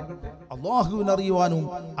അനുഗ്രഹിക്കുമാറാകട്ടെ. അള്ളാഹുവിനറിയുവാനും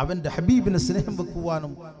അവൻ്റെ ഹബീബിനെ സ്നേഹം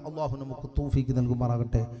വെക്കുവാനും അള്ളാഹു നമുക്ക് തൗഫീക്ക്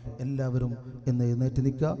നൽകുമാറാകട്ടെ. എല്ലാവരും എന്ന് എഴുന്നേറ്റ്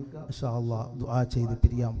നിൽക്കുക. ഇൻഷാ അള്ളാഹ് ദുആ ചെയ്ത്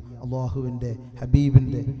പിരിയാം. അള്ളാഹുവിൻ്റെ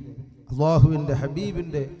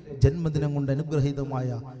ഹബീബിൻ്റെ ജന്മദിനം കൊണ്ട് അനുഗ്രഹീതമായ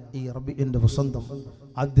ഈ റബീഇന്റെ വസന്തം,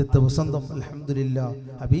 ആദ്യത്തെ വസന്തം, അൽഹംദുലില്ലാ,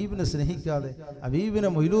 ഹബീബിനെ സ്നേഹിക്കാതെ, ഹബീബിനെ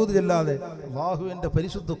മൗലൂദ് ചൊല്ലാതെ, അല്ലാഹുവിൻ്റെ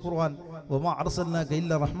പരിശുദ്ധ ഖുർആൻ വമാ അർസൽനാക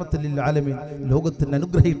ഇല്ലാ റഹ്മത്തൽ ലിൽ ആലമീൻ, ലോകത്തിന്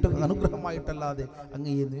അനുഗ്രഹമായിട്ടല്ലാതെ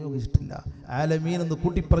അങ്ങയെ നിയോഗിച്ചിട്ടില്ല. ആലമീൻ എന്ന്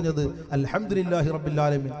കൂട്ടിപ്പറഞ്ഞത് അൽഹംദുലില്ലാഹി റബ്ബിൽ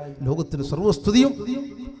ആലമീൻ. ലോകത്തിന് സർവസ്തുതിയും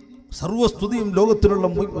ലോകത്തിലുള്ള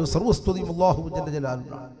സർവസ്തുതിയും അല്ലാഹു ജല്ല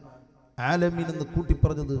ജലാലുഹു. ആലമീൻ എന്ന്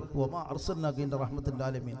കൂട്ടിപ്പറഞ്ഞത് വമാ അർസൽനാക ഇല്ലാ റഹ്മത്തൽ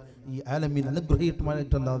ആലമീൻ. ഈ ആലമീൻ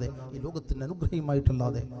അനുഗ്രഹമായിട്ടല്ലാതെ, ഈ ലോകത്തിന്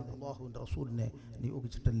അനുഗ്രഹമായിട്ടല്ലാതെ അല്ലാഹുവിൻ്റെ റസൂലിനെ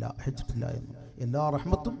നിയോഗിച്ചിട്ടില്ല, അയച്ചിട്ടില്ല എന്ന്. എല്ലാ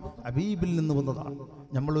റഹ്മത്തും ഹബീബിൽ നിന്ന് വന്നതാണ്.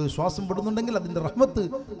 നമ്മൾ ശ്വാസം വിടുന്നുണ്ടെങ്കിൽ അതിൻ്റെ റഹ്മത്ത്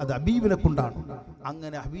അത് ഹബീബിനെ കൊണ്ടാണ്.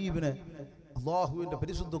 അങ്ങനെ ഹബീബിനെ അല്ലാഹുവിൻ്റെ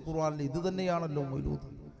പരിശുദ്ധ ഖുർആനിൽ ഇത് തന്നെയാണല്ലോ മൗലൂദ്.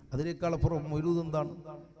 അതിനേക്കാൾ അപ്പുറം മൗലൂദ് എന്താണ്?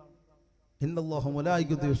 ഇന്നല്ലാഹു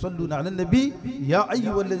മലായികതു യുസല്ലൂന അലൻ നബി യാ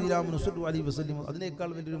അയ്യുഹല്ലദീന ആമനു സല്ലു അലൈഹി വസല്ലം. അതിനേക്കാൾ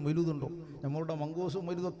വലിയൊരു മൗലൂദുണ്ടോ? നമ്മളുടെ മങ്കൂസും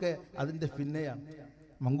മൗലൂദൊക്കെ അതിൻ്റെ പിന്നെയാണ്.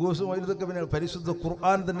 മങ്കൂസും മൗലൂദൊക്കെ പിന്നെ പരിശുദ്ധ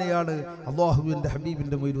ഖുർആൻ തന്നെയാണ് അള്ളാഹുവിൻ്റെ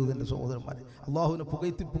ഹബീബിൻ്റെ മൗലൂദിൻ്റെ സഹോദരന്മാരെ. അള്ളാഹുവിനെ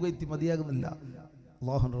പുകഴ്ത്തി മതിയാകുന്നില്ല.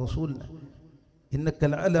 അള്ളാഹുവിൻ്റെ റസൂലിനെ ഇന്നക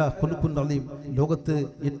ലഅലാ ഖുലുഖുൻ അളീം, ലോകത്ത്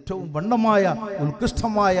ഏറ്റവും വണ്ണമായ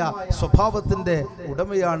ഉത്കൃഷ്ടമായ സ്വഭാവത്തിൻ്റെ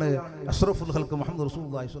ഉടമയാണ് അഷ്റഫുൽ ഖൽഖ് മുഹമ്മദ്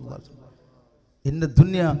റസൂലുള്ളാഹി സ്വല്ലല്ലാഹു അലൈഹി വസല്ലം. ഇന്ന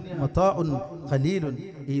ദുനിയ മതാഉൻ ഖലീലുൻ.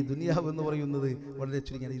 ഈ ദുനിയാവ് എന്ന് പറയുന്നത് വളരെ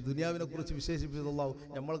ചുരുങ്ങിയാണ്. ഈ ദുനിയാവിനെ കുറിച്ച് വിശേഷിപ്പിച്ചത് അല്ലാഹു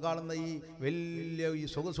നമ്മൾ കാണുന്ന ഈ വലിയ ഈ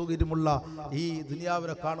സുഖസൗകര്യമുള്ള ഈ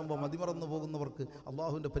ദുനിയാവിനെ കാണുമ്പോൾ മതിമറന്നു പോകുന്നവർക്ക്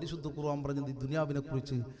അള്ളാഹുവിൻ്റെ പരിശുദ്ധ ഖുർആൻ പറഞ്ഞത് ഈ ദുനിയാവിനെ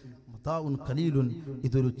കുറിച്ച് മതാഉൻ ഖലീലുൻ,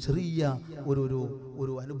 ഇതൊരു ചെറിയ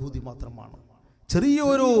ഒരു അനുഭൂതി മാത്രമാണ്, ചെറിയ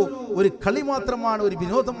ഒരു കളി മാത്രമാണ്, ഒരു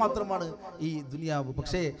വിനോദം മാത്രമാണ് ഈ ദുനിയാവ്.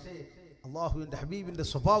 പക്ഷേ അള്ളാഹുവിൻ്റെ ഹബീബിൻ്റെ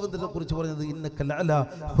സ്വഭാവത്തിനെ കുറിച്ച് പറഞ്ഞത് ഇന്നക ലഅലാ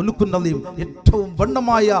ഖുലുഖുൻ അദീം, ഏറ്റവും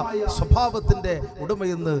വണ്ണമായ സ്വഭാവത്തിൻ്റെ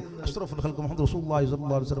ഉടമയെന്ന് അഷ്റഫുൽ ഖൽഖ് മുഹമ്മദ് റസൂലുള്ളാഹി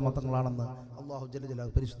സ്വല്ലല്ലാഹു അലൈഹി വസല്ലം തങ്ങളാണെന്ന് അള്ളാഹു ജല്ല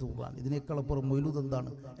ജലാലുഹു പരിശുദ്ധ ഖുർആൻ. ഇതിനേക്കാളപ്പുറം മൗലൂദ് എന്താണ്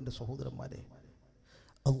എൻ്റെ സഹോദരന്മാരെ?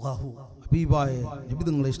 അള്ളാഹു ഹബീബായ നബി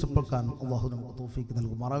തങ്ങളെ ഇഷ്ടപ്പെടാൻ അള്ളാഹു നമുക്ക് തൗഫീഖ്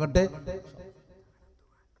നൽകുമാറാകട്ടെ.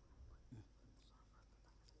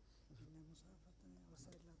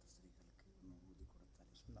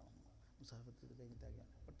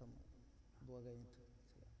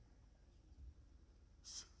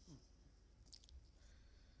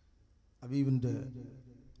 ഹബീബിൻ്റെ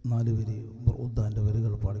 4 വരി ബുർദാൻ്റെ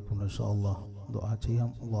വരികൾ പാടിക്കൊണ്ട് ഇൻഷാ അല്ലാഹ് ദുആ ചെയ്യാം.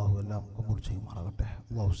 അല്ലാഹു എല്ലാം കബൂൽ ചെയ്യുമാറാകട്ടെ,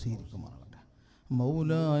 അല്ലാഹു സ്വീകരിക്കുമാറാകട്ടെ.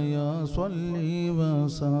 മൗലായ സ്വല്ലി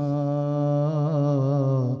വസല്ലിം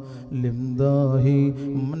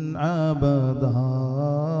ദായിമൻ അബദാ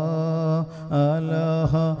അലാ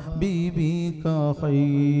ഹബീബിക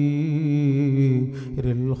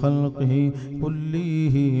ഖൈറിൽ ഖൽഖി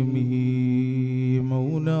കുല്ലിഹിം.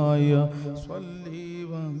 മൗലായ സ്വല്ലി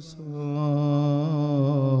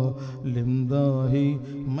وسلم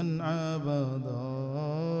دائما أبدا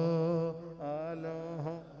على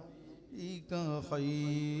حبيبك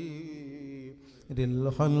خير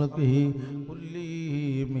الخلق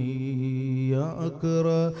كلهم. يا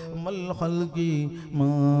أكرم الخلق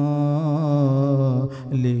ما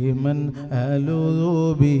لمن ألوذ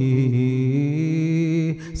به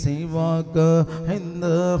سواك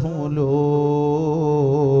عنده لو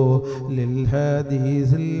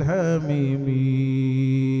للحديث الحميم.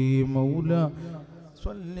 مولا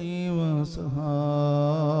صلي وسلم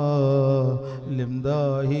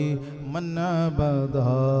دائما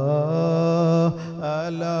أبدا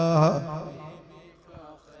على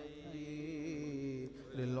خير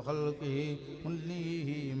الخلق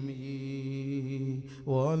كلهم.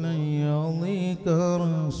 ولن يضيق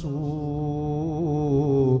رسول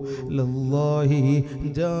الله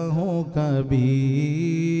جاهك بي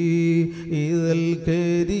إذا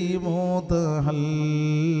الكريم تحلى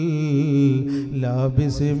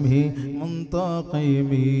باسمه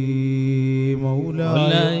منتقم.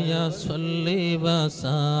 مولاي صل وسلم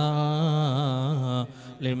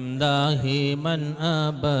دائما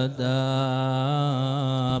أبدا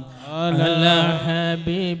على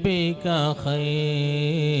حبيبك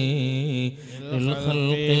خير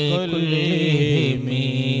الخلق كلهم.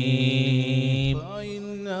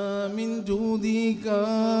 فإن من جودك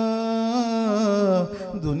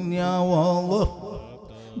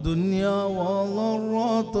دنيا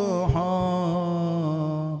وضرتها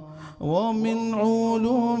ومن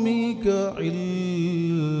علومك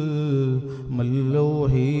علم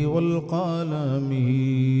اللوح والقلم.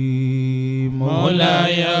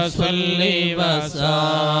 مولاي صل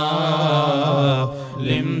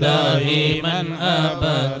وسلم دائما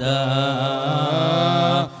أبدا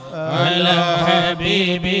على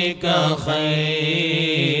حبيبك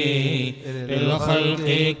خير الخلق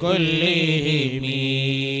كلهم.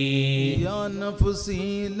 يا نفسي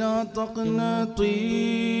لا تقنطي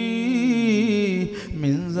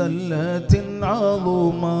من زلة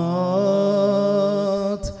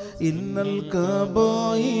عظمات إن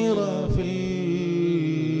الكبائر في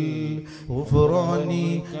الغفران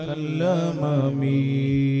كالأمم.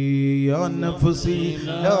 يا نفسي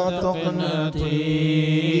لا تقنطي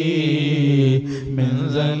من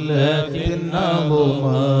زلة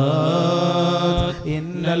عظمات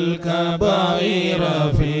إن الكبائر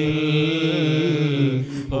في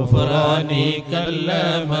الغفران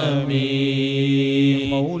كالأمم.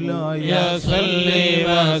 مولاي صل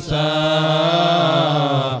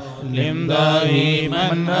وسلم دائما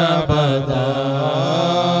أبدا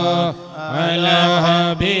على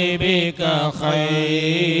حبيبك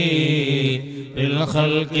خير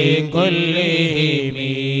الخلق كلهم.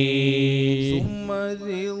 ثم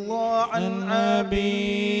رضا عن أبي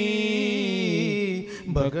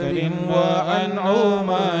بكر وعن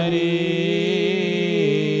عمر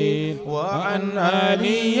وعن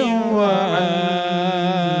علي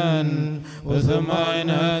وعن عثمان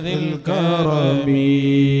ذي الكرم.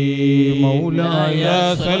 مولاي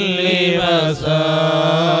صل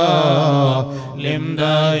وسلم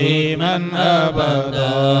دائما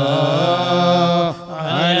أبدا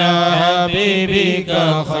على حبيبك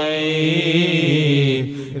خير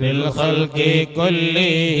الخلق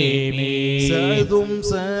كلهم. سعد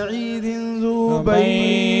سعيد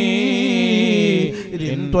زبير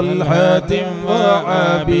طلحة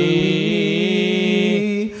وعبي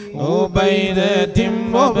عبيدة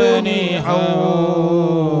وابن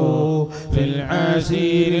حوف في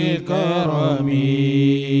العسير الكرمي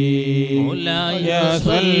مولاي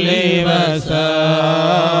صل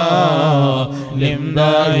وسلم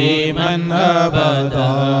دائما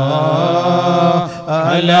أبدا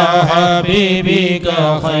على حبيبك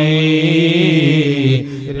خير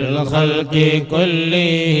الخلق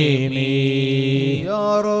كلهم يا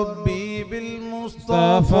ربي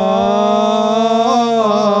بالمصطفى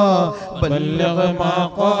بلغ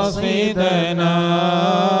مقاصدنا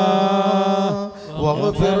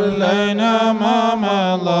واغفر لنا ما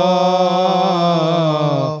مضى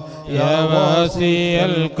يا واسع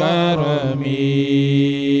الكرم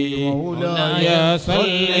مولاي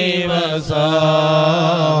صل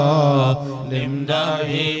وسلم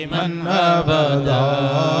دائما ابدا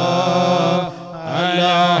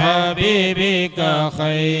على حبيبك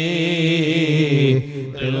خير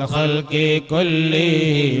الخلق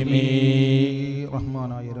كلهم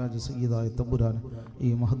റഹ്മാനായ രാജസയ്യിദായ തമ്പുരാൻ ഈ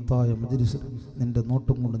മഹത്തായ മജ്‌ലിസിൽ നിന്റെ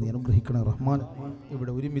നോട്ടം കൊണ്ട് നീ അനുഗ്രഹിക്കണേ റഹ്മാൻ.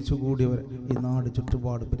 ഇവിടെ ഒരുമിച്ച് കൂടിയവർ ഈ നാട്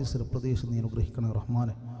ചുറ്റുപാട് പരിസര പ്രദേശം നീ അനുഗ്രഹിക്കണേ റഹ്മാൻ.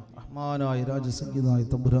 റഹ്മാനായ രാജസയ്യിദായ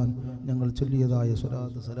തമ്പുരാൻ ഞങ്ങൾ ചൊല്ലിയതായ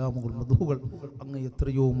സ്വലാത്ത് സലാമുകൾ മധുകൾ അങ്ങ്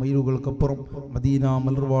എത്രയോ മൈലുകൾക്കപ്പുറം മദീന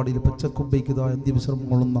മലർവാടിയിൽ പച്ചക്കുബയ്ക്കതായ അന്ത്യവിശ്രമം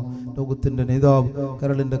കൊള്ളുന്ന ലോകത്തിൻ്റെ നേതാവ്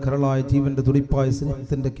കരളിൻ്റെ കരളായ ജീവൻ്റെ തുടിപ്പായ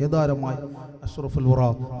സ്നേഹത്തിൻ്റെ കേദാരമായ അഷ്റഫുൽ വറ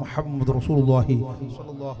മുഹമ്മദ് റസൂലുള്ളാഹി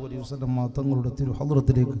സ്വല്ലല്ലാഹു അലൈഹി വസല്ലം തങ്ങളുടെ തിരു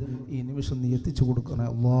ഹദ്റത്തിലേക്ക് ഈ നിമിഷം നീ എത്തിച്ചു കൊടുക്കണേ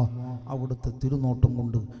അല്ലാഹ്. അവിടുത്തെ തിരുനോട്ടം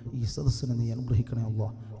കൊണ്ട് ഈ സദസ്സിനെ നീ അനുഗ്രഹിക്കണേ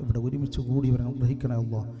അല്ലാഹ്. ഇവിടെ ഒരുമിച്ച് കൂടിയവരെ അനുഗ്രഹിക്കണേ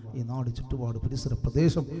അല്ലാഹ്. ഈ നാട് ചുറ്റുപാട് പരിസര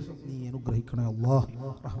പ്രദേശം നീ അനുഗ്രഹിക്കണേ അല്ലാഹ്.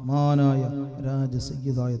 റഹ്മാനായ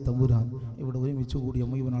രാജസയ്യിദായ തമ്പുരാൻ ഇവിടെ ഒരുമിച്ച് കൂടിയ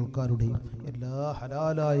മുഴുവൻ ആൾക്കാരുടെയും എല്ലാ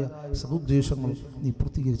ഹലാലായ സദുദ്ദേശങ്ങളും നീ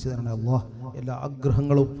പൂർത്തീകരിച്ചു തരണേ അല്ലാഹ്. എല്ലാ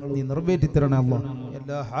ആഗ്രഹങ്ങളും നീ നിറവേറ്റി തരണേ അല്ലാഹ്.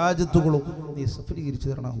 എല്ലാ ഹാജത്തുകളും നീ സഫലീകരിച്ചു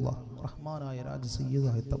തരണേ അല്ലാഹ്. റഹ്മാനായ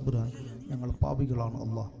രാജസയ്യിദായ തമ്പുരാൻ ഞങ്ങൾ പാപികളാണ്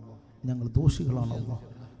അല്ലാഹ്, ഞങ്ങൾ ദോഷികളാണ് അല്ലാഹ്,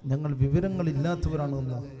 ഞങ്ങൾ വിവരങ്ങളില്ലാത്തവരാണ്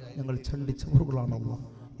അല്ലാഹ്, ഞങ്ങൾ ചണ്ടിച്ചവറുകളാണ് അല്ലാഹ്.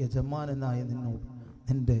 യജമാനനായ നിന്നോട്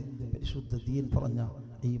നിൻ്റെ പരിശുദ്ധ ദീൻ പറഞ്ഞ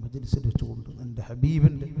ഈ മജ്‌ലിസിൽ വെച്ചുകൊണ്ട് നിൻ്റെ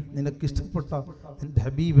ഹബീബിൻ്റെ നിനക്കിഷ്ടപ്പെട്ട നിൻ്റെ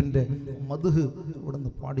ഹബീബിൻ്റെ മദ്ഹ്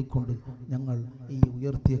ഇവിടുന്ന് പാടിക്കൊണ്ട് ഞങ്ങൾ ഈ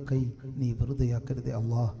ഉയർത്തിയ കൈ നീ വെറുതെയാക്കരുതേ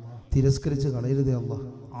അല്ലാഹ്, തിരസ്കരിച്ച് കളയരുതേ അല്ലാഹ്,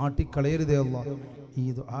 ആട്ടിക്കളയരുതേ അല്ലാഹ്. ഈ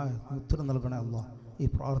ഉത്തരം നൽകണേ അല്ലാഹ്. ഈ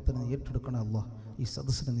പ്രാർത്ഥന നീ ഏറ്റെടുക്കണേ അല്ലാഹ്. ഈ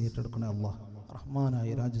സദസ്സിനെ നീ ഏറ്റെടുക്കണേ അല്ലാഹ്. റഹ്മാനായ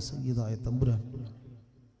രാജസയ്യിദായ തമ്പുരാൻ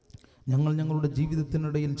ഞങ്ങൾ ഞങ്ങളുടെ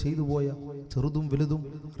ജീവിതത്തിനിടയിൽ ചെയ്തു പോയ ചെറുതും വലുതും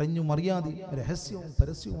അറിഞ്ഞും അറിയാതെ രഹസ്യവും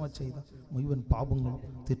പരസ്യവുമായി ചെയ്ത മുഴുവൻ പാപങ്ങളും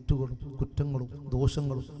തെറ്റുകളും കുറ്റങ്ങളും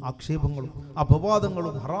ദോഷങ്ങളും ആക്ഷേപങ്ങളും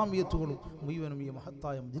അപവാദങ്ങളും ഹറാമിയത്തുകളും മുഴുവനും ഈ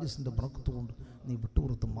മഹത്തായ മജ്‌ലിസിൻ്റെ ബറക്കത്ത് കൊണ്ട് നീ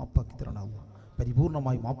വിട്ടുപുറത്ത് മാപ്പാക്കി തരണേ അല്ലാഹ്.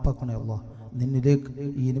 പരിപൂർണമായി മാപ്പാക്കണേ അല്ലാഹ്. നിന്നിലേക്ക്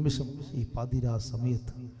ഈ നിമിഷം ഈ പാതിരാ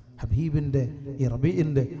സമയത്ത് ഹബീബിൻ്റെ ഈ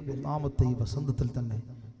റബീഇൻ്റെ ഒന്നാമത്തെ ഈ വസന്തത്തിൽ തന്നെ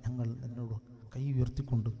ഞങ്ങൾ നിന്നോട് കൈ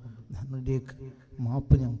ഉയർത്തിക്കൊണ്ട് നിന്നിലേക്ക്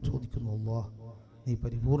മാപ്പ് ഞാൻ ചോദിക്കുന്നു അല്ലാഹ്. നീ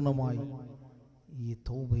പരിപൂർണമായി ഈ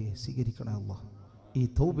തൗബയെ സ്വീകരിക്കണേ അല്ലാഹ്. ഈ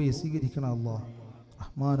തൗബയെ സ്വീകരിക്കണേ അല്ലാഹ്.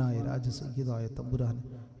 റഹ്മാനായ രാജസയ്യിദായ തമ്പുരാൻ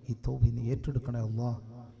ഈ തൗബയെ നീ ഏറ്റെടുക്കണേ അല്ലാഹ്.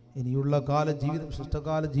 ഇനിയുള്ള കാല ജീവിതം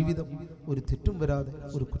ശിഷ്ടകാല ജീവിതം ഒരു തെറ്റും വരാതെ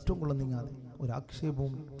ഒരു കുറ്റം കൊള്ള നീങ്ങാതെ ഒരു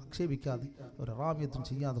ആക്ഷേപിക്കാതെ ഒരു റാമ്യത്തും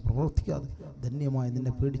ചെയ്യാതെ പ്രവർത്തിക്കാതെ ധന്യമായി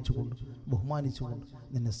നിന്നെ പേടിച്ചുകൊണ്ട് ബഹുമാനിച്ചുകൊണ്ട്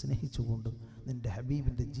നിന്നെ സ്നേഹിച്ചുകൊണ്ട് നിൻ്റെ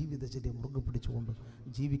ഹബീബിൻ്റെ ജീവിതചര്യ മുറുകെ പിടിച്ചുകൊണ്ട്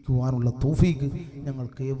ജീവിക്കുവാനുള്ള തൗഫീഖ്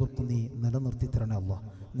ഞങ്ങൾക്ക് ഏവർക്കും നീ നിലനിർത്തി തരണേ അല്ലാഹ്,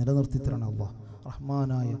 നിലനിർത്തി തരണേ അല്ലാഹ്.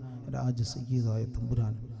 റഹ്മാനായ രാജസയ്യിദായ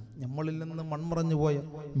തമ്പുരാൻ നമ്മളിൽ നിന്ന് മൺമറഞ്ഞു പോയ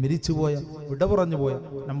മരിച്ചുപോയ വിട പറഞ്ഞു പോയ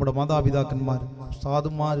നമ്മുടെ മാതാപിതാക്കന്മാർ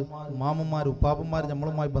ഉസ്താദുമാർ മാമന്മാർ ഉപ്പാപ്പന്മാർ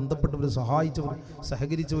നമ്മളുമായി ബന്ധപ്പെട്ടവർ സഹായിച്ചവർ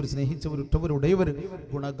സഹകരിച്ചവർ സ്നേഹിച്ചവർ ഉറ്റവർ ഉടയവർ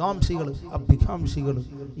ഗുണകാംക്ഷികൾ അഭികാംക്ഷികൾ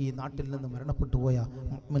ഈ നാട്ടിൽ നിന്ന് മരണപ്പെട്ടു പോയ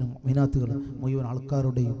മിനാത്തുകൾ മുഴുവൻ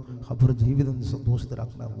ആൾക്കാരുടെയും ഖബർ ജീവിതം നീ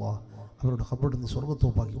സന്തോഷത്തിലാക്കണേ അല്ലാഹ്. അവരുടെ ഖബറിൽ നീ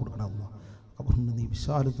സ്വർഗ്ഗത്തോപ്പാക്കി കൊടുക്കണേ അല്ലാഹ്. ഖബറിന് നീ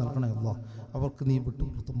വിശാലത നൽകണേ അല്ലാഹ്. അവർക്ക് നീ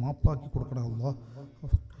വിട്ടുപുറത്ത് മാപ്പാക്കി കൊടുക്കണേ അല്ലാഹ്.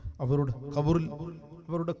 അവരുടെ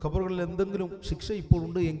ഖബറുകളിൽ എന്തെങ്കിലും ശിക്ഷ ഇപ്പോൾ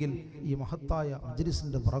ഉണ്ട് എങ്കിൽ ഈ മഹത്തായ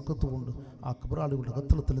മജ്‌ലിസിൻ്റെ ബറക്കത്ത് കൊണ്ട് ആ ഖബറാളികളുടെ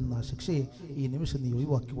അകത്തളത്തിൽ നിന്ന് ആ ശിക്ഷയെ ഈ നിമിഷം നീ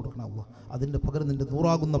ഒഴിവാക്കി കൊടുക്കണം അല്ലാഹ്. അതിൻ്റെ പകരം നിൻ്റെ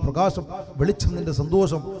നൂറാകുന്ന പ്രകാശം വെളിച്ചം നിൻ്റെ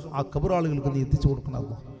സന്തോഷം ആ ഖബറാളികൾക്ക് നീ എത്തിച്ചു കൊടുക്കണം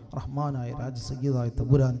അല്ലാഹ്. റഹ്മാനായ രാജസയ്യിദായ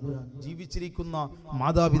തമ്പുരാൻ ജീവിച്ചിരിക്കുന്ന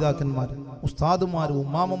മാതാപിതാക്കന്മാർ ഉസ്താദുമാരും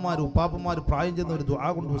ഉമ്മാമന്മാരും ഉപ്പാപ്പന്മാരും പ്രായം ചെന്നവർ ദുആ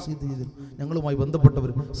കൊണ്ട് വസീയത്ത് ചെയ്തു ഞങ്ങളുമായി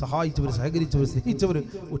ബന്ധപ്പെട്ടവർ സഹായിച്ചവർ സഹകരിച്ചവർ സ്നേഹിച്ചവർ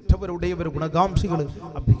ഉറ്റവരുടയവർ ഗുണകാംക്ഷികൾ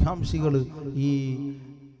അഭികാംക്ഷികൾ ഈ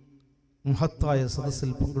മഹത്തായ സദസ്സിൽ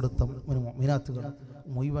പങ്കെടുത്ത മുഅ്മിനാത്തുകൾ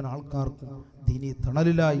മുഴുവൻ ആൾക്കാർക്കും ദീനി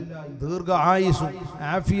തണലിലായി ദീർഘ ആയുസ്സും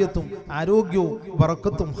ആഫിയത്തും ആരോഗ്യവും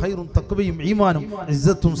ബറക്കത്തും ഖൈറും തഖ്വയും ഈമാനും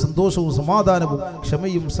ഇസ്സത്തും സന്തോഷവും സമാധാനവും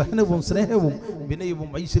ക്ഷമയും സഹനവും സ്നേഹവും വിനയവും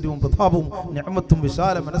ഐശ്വര്യവും പ്രതാപവും നിഅമത്തും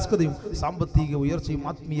വിശാല മനസ്കതയും സാമ്പത്തിക ഉയർച്ചയും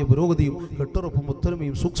ആത്മീയ പുരോഗതിയും കെട്ടുറപ്പും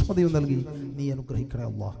ഒത്തൊരുമയും സൂക്ഷ്മതയും നൽകി നീ അനുഗ്രഹിക്കണേ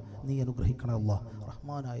അല്ലാഹ്. നീ അനുഗ്രഹിക്കണേ അല്ലാഹ്.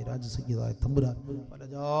 റഹ്മാനായ രാജസയ്യിദായ തമ്പുരാൻ പല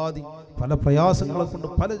ജാതി പല പ്രയാസങ്ങളെ കൊണ്ട്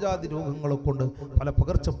പല ജാതി രോഗങ്ങളെ കൊണ്ട് പല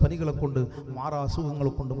പകർച്ചപ്പനികളെ കൊണ്ട് മാറാ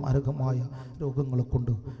അസുഖങ്ങളെ കൊണ്ട് മാരകമായ രോഗങ്ങളെ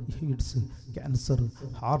കൊണ്ട് എയ്ഡ്സ് ക്യാൻസർ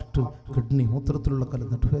ഹാർട്ട് കിഡ്നി മൂത്രത്തിലുള്ള കല്ല്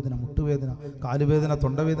നെട്ടുവേദന മുട്ടുവേദന കാലുവേദന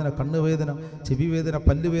തൊണ്ടവേദന കണ്ണുവേദന ചെവിവേദന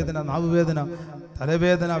പല്ലുവേദന നാവുവേദന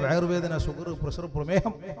തലവേദന വയറുവേദന ഷുഗർ പ്രഷർ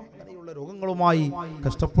പ്രമേഹം അങ്ങനെയുള്ള രോഗങ്ങളുമായി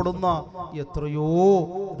കഷ്ടപ്പെടുന്ന എത്രയോ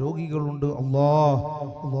രോഗികളുണ്ട്.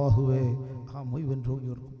 അല്ലാഹുവേ ആ മുഴുവൻ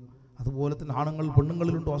രോഗികൾക്കും അതുപോലെ തന്നെ ആണുങ്ങൾ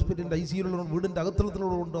പെണ്ണുങ്ങളിലുണ്ട്, ഹോസ്പിറ്റലിൻ്റെ ICUയിലുണ്ട്, വീടിൻ്റെ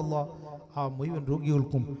അകത്തളത്തിലുണ്ട്. ആ മുഴുവൻ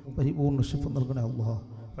രോഗികൾക്കും പരിപൂർണ്ണ ശിഫ നൽകണേ അല്ലാഹ്.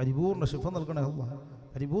 പരിപൂർണ്ണ ശിഫ നൽകണേ അല്ലാഹ്.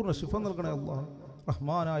 പരിപൂർണ്ണ ശിഫ നൽകണേ അല്ലാഹ്.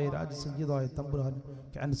 റഹ്മാനായ രാജസയ്യിദായ തമ്പുരാൻ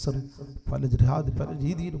ക്യാൻസർ പല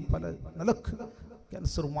രീതിയിലും പല നിലക്ക്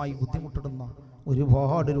ക്യാൻസറുമായി ബുദ്ധിമുട്ടിടുന്ന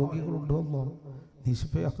ഒരുപാട് രോഗികളുണ്ട്. അല്ലാഹ് നീ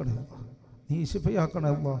ശിഫയാക്കണേ അല്ലാഹ്. നീ ശിഫയാക്കണേ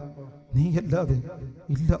അല്ലാഹ്. നീ അല്ലാതെ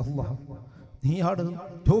ഇല്ല അല്ലാഹ്. നീയാണ്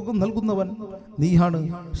രോഗം നൽകുന്നവൻ, നീയാണ്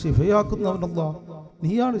ശിഫയാക്കുന്നവൻ. അല്ലാഹ്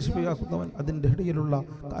നീയാണ് ശിഫയാക്കുന്നവൻ. അതിൻ്റെ ഇടയിലുള്ള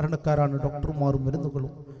കാരണക്കാരാണ് ഡോക്ടർമാരും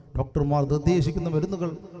മരുന്നുകളും. ഡോക്ടർമാർ നിർദ്ദേശിക്കുന്ന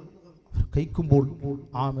മരുന്നുകൾ കഴിക്കുമ്പോൾ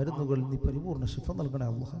ആ മരുന്നുകൾ നീ പരിപൂർണ്ണ ശിഫ നൽകണേ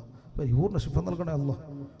അല്ലാഹ്. പരിപൂർണ്ണ ശിഫ നൽകണേ അല്ലാഹ്.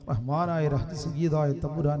 റഹ്മാനായ രാജസയ്യിദായ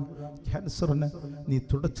തമ്പുരാൻ ക്യാൻസറിനെ നീ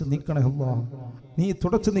തുടച്ചു നീക്കണേ അല്ലാഹ്. നീ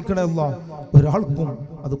തുടച്ചു നീക്കണേ അല്ലാഹ്. ഒരാൾക്കും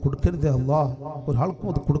അത് കൊടുക്കരുതേ അല്ലാഹ്. ഒരാൾക്കും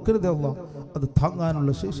അത് കൊടുക്കരുതേ അല്ലാഹ്. അത്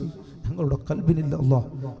താങ്ങാനുള്ള ശേഷി ഞങ്ങളുടെ കൽബിനില്ല അല്ലാഹ്.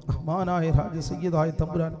 റഹ്മാനായ രാജസയ്യിദായ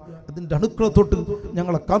തമ്പുരാൻ അതിൻ്റെ അണുക്കളെ തൊട്ട്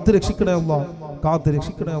ഞങ്ങളെ കാത്തു രക്ഷിക്കണേ അല്ലാഹ്. കാത്തു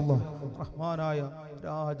രക്ഷിക്കണേ അല്ലാഹ്. റഹ്മാനായ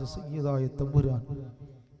രാജസയ്യിദായ തമ്പുരാൻ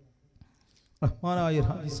റഹ്മാനായ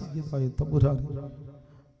രാജസയ്യിദായ തമ്പുരാൻ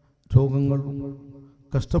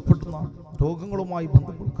രോഗങ്ങളുമായി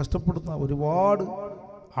ബന്ധപ്പെട്ട് കഷ്ടപ്പെടുന്ന ഒരുപാട്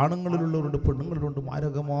ആണുങ്ങളിലുള്ളവരുണ്ട്, പെണ്ണുങ്ങളിലുണ്ട്.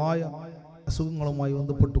 മാരകമായ അസുഖങ്ങളുമായി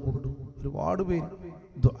ബന്ധപ്പെട്ടുകൊണ്ട് ഒരുപാട് പേര്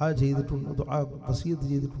ദുആ ചെയ്തിട്ടുണ്ട്, ദുആ വസിയത്ത്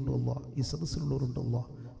ചെയ്തിട്ടുണ്ട്. അല്ലാഹ് ഈ സദസ്സിലുള്ളവരുണ്ട്.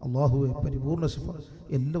 അല്ലാഹുവേ പരിപൂർണ്ണ ശിഫ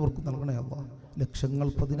എല്ലാവർക്കും നൽകണേ അല്ലാഹ്. ലക്ഷങ്ങൾ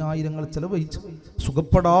പതിനായിരങ്ങൾ ചെലവഴിച്ച്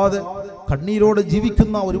സുഖപ്പെടാതെ കണ്ണീരോടെ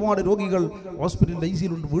ജീവിക്കുന്ന ഒരുപാട് രോഗികൾ ഹോസ്പിറ്റലിൽ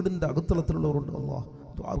ICUയിലുണ്ട്, വീടിൻ്റെ അകത്തളത്തിലുള്ളവരുണ്ട്. അല്ലാഹ്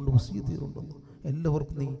ദുആ കൊണ്ട് വസിയത്ത് ചെയ്തിട്ടുണ്ട്.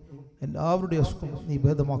 എല്ലാവർക്കും നീ എല്ലാവരുടെയും അസുഖം നീ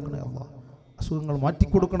ഭേദമാക്കണേ അല്ലാഹ്. അസുഖങ്ങൾ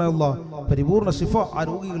മാറ്റിക്കൊടുക്കണേ അല്ലാഹ്. പരിപൂർണ്ണ ശിഫ ആ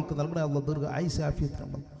രോഗികൾക്ക് നൽകണേ അല്ലാഹ്. ദീർഘ ആയുസ്സ്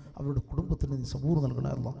ആഫിയത്ത് അവരുടെ കുടുംബത്തിന് നീ സബൂർ നൽകണേ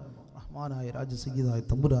അല്ലാഹ്. റഹ്മാനായ രാജസയ്യിദായ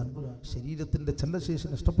തമ്പുരാൻ ശരീരത്തിൻ്റെ ചലനശേഷി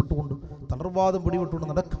നഷ്ടപ്പെട്ടുകൊണ്ട് തളർവാദം പിടിപെട്ടുകൊണ്ട്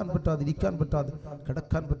നടക്കാൻ പറ്റാതെ, ഇരിക്കാൻ പറ്റാതെ,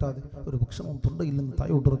 കിടക്കാൻ പറ്റാതെ, ഒരു ഭക്ഷണവും തൊണ്ടയിൽ നിന്ന്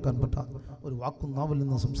തായോട്ടിറക്കാൻ പറ്റാതെ, ഒരു വാക്കും നാവിൽ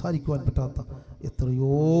നിന്ന് സംസാരിക്കുവാൻ പറ്റാത്ത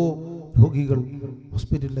എത്രയോ രോഗികൾ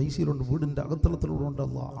ഹോസ്പിറ്റലിൽ ICUയിലുണ്ട്, വീടിൻ്റെ അകത്തളത്തിലുണ്ട്.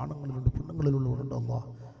 അല്ലാഹ് ആണുങ്ങളിലുണ്ട്, പെണ്ണുങ്ങളിലുള്ളവരുണ്ട്. അല്ലാഹ്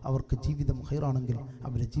അവർക്ക് ജീവിതം ഹൈറാണെങ്കിൽ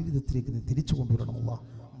അവരുടെ ജീവിതത്തിലേക്ക് നീ തിരിച്ചു കൊണ്ടുവരണം അല്ലാഹ്.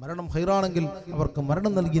 മരണം ഹൈറാണെങ്കിൽ അവർക്ക്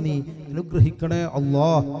മരണം നൽകി നീ അനുഗ്രഹിക്കണേ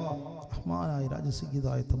അല്ലാഹ്. റഹ്മാനായ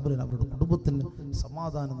രാജസയ്യിദായ തമ്പുരാൻ അവരുടെ കുടുംബത്തിന്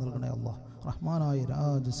സമാധാനം നൽകണേ അല്ലാഹ്. റഹ്മാനായ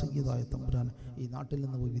രാജസയ്യിദായ തമ്പുരാൻ ഈ നാട്ടിൽ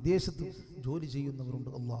നിന്ന് പോയി വിദേശത്ത് ജോലി ചെയ്യുന്നവരുണ്ട്.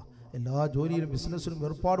 അല്ലാഹ് എല്ലാ ജോലിയിലും ബിസിനസ്സിലും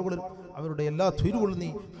ഏർപ്പാടുകളിലും അവരുടെ എല്ലാ തൊഴിലുകളും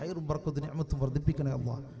നീ ഹൈറും ബർക്കത്തും നിഅമത്തും വർദ്ധിപ്പിക്കണേ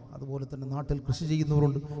അല്ലാഹ്. അതുപോലെ തന്നെ നാട്ടിൽ കൃഷി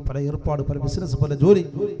ചെയ്യുന്നവരുണ്ട്, പല ഏർപ്പാട്, പല ബിസിനസ്, പല ജോലി,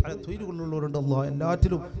 പല തൊഴിലുകളുള്ളവരുണ്ട്. അല്ലാഹ്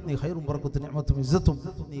എല്ലാറ്റിലും നീ ഹൈറും ബർക്കത്തും നിഅമത്തും ഇസ്സത്തും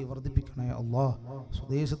നീ വർദ്ധിപ്പിക്കണേ അല്ലാഹ്.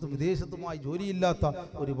 സ്വദേശത്തും വിദേശത്തുമായി ജോലിയില്ലാത്ത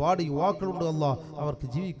ഒരുപാട് യുവാക്കളുണ്ട്. അല്ലാഹ് അവർക്ക്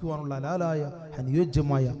ജീവിക്കുവാനുള്ള ഹലാലായ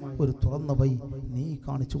അനുയോജ്യമായ ഒരു തുറന്ന വഴി നീ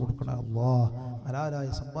കാണിച്ചു കൊടുക്കണേ അല്ലാഹ്. ഹലാലായ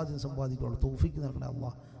സമ്പാദ്യം സമ്പാദിക്കാനുള്ള തൗഫീഖ് നൽകണേ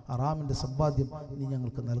അല്ലാഹ്. ഹറാമിൻ്റെ സമ്പാദ്യം നീ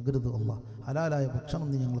ഞങ്ങൾക്ക് നൽകരുത് അല്ലാഹ്. ഹലാലായ ഭക്ഷണം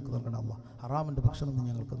നീ ഞങ്ങൾക്ക് നൽകണേ അല്ലാഹ്. ഹറാമിൻ്റെ ഭക്ഷണം നീ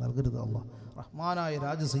ഞങ്ങൾക്ക് നൽകരുത് അല്ലാഹ്. റഹ്മാനായ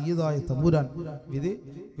രാജസയ്യിദായ തമ്പുരാൻ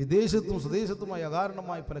വിദേശത്തും സ്വദേശത്തുമായി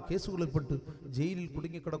അകാരണമായി പല കേസുകളിൽപ്പെട്ട് ജയിലിൽ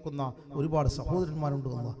കുടുങ്ങിക്കിടക്കുന്ന ഒരുപാട് സഹോദരന്മാരുണ്ട്.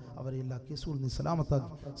 അല്ലാഹ് അവരെ എല്ലാ കേസുകളും നീ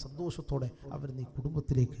സലാമത്താക്കി സന്തോഷത്തോടെ അവരെ നീ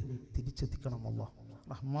കുടുംബത്തിലേക്ക് തിരിച്ചെത്തിക്കണം അല്ലാഹ്.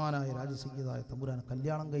 റഹ്മാനായ രാജസയ്യിദായ തമ്പുരാൻ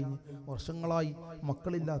കല്യാണം കഴിഞ്ഞ് വർഷങ്ങളായി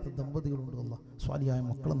മക്കളില്ലാത്ത ദമ്പതികളുണ്ട്. അല്ലാഹ് സ്വാലിഹായ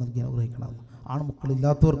മക്കളെ നൽകി അനുഗ്രഹിക്കണം അല്ലാഹ്.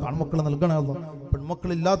 ആൺമക്കളില്ലാത്തവർക്ക് ആൺമക്കളെ നൽകണേ അല്ലാഹ്.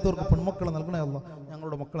 പെൺമക്കളില്ലാത്തവർക്ക് പെൺമക്കളെ നൽകണേ അല്ലാഹ്.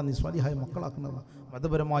 ഞങ്ങളുടെ മക്കളെ നീ സ്വാലിഹായ മക്കളാക്കണേ അല്ലാഹ്.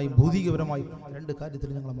 മതപരമായും ഭൗതികപരമായും രണ്ട് കാര്യത്തിൽ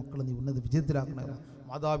ഞങ്ങളുടെ മക്കളെ നീ ഉന്നത വിജയത്തിലാക്കണേ അല്ലാഹ്.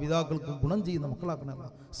 മാതാപിതാക്കൾക്ക് ഗുണം ചെയ്യുന്ന മക്കളാക്കണേ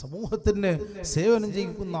അല്ലാഹ്. സമൂഹത്തിന് സേവനം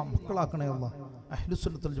ചെയ്യുന്ന മക്കളാക്കണേ അല്ലാഹ്.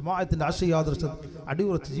 അഹ്ലുസുന്നത്തുൽ ജമാഅത്തിന്റെ ആശയാദർശം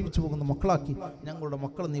അടിയുറച്ച് ജീവിച്ചു പോകുന്ന മക്കളാക്കി ഞങ്ങളുടെ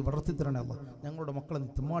മക്കളെ നീ വളർത്തിത്തരണേ അല്ലാഹ്. ഞങ്ങളുടെ മക്കളെ നീ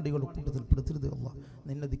തെമ്മാടികളുടെ കൂട്ടത്തിൽ പെടുത്തരുതേ അല്ലാഹ്.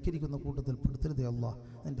 നിന്നെ ധിക്കരിക്കുന്ന കൂട്ടത്തിൽ പെടുത്തരുതേ അല്ലാഹ്.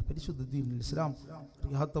 നിന്റെ പരിശുദ്ധ ദീനിൽ ഇസ്ലാം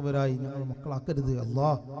അറിയാത്തവരായി ഞങ്ങളുടെ മക്കളാക്കരുത്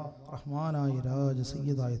അല്ലാഹ്. റഹ്മാനായ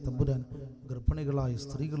രാജസയ്യിദായ തമ്പുരാൻ ഗർഭിണികളായ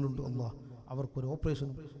സ്ത്രീകളുണ്ട്. അല്ലാഹ് അവർക്കൊരു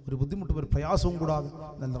ഓപ്പറേഷനും ഒരു ബുദ്ധിമുട്ടും ഒരു പ്രയാസവും കൂടാതെ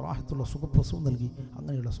നല്ല റാഹത്തുള്ള സുഖപ്രസവം നൽകി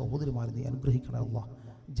അങ്ങനെയുള്ള സഹോദരിമാരെ നീ അനുഗ്രഹിക്കണേ അല്ലാഹ്.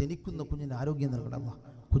 ജനിക്കുന്ന കുഞ്ഞിന് ആരോഗ്യം നൽകണേ അല്ലാഹ്.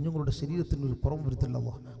 കുഞ്ഞുങ്ങളുടെ ശരീരത്തിന് ഒരു കുറവും വരുത്തില്ല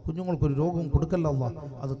അല്ലാഹ്. കുഞ്ഞുങ്ങൾക്കൊരു രോഗവും കൊടുക്കല്ല അല്ലാഹ്.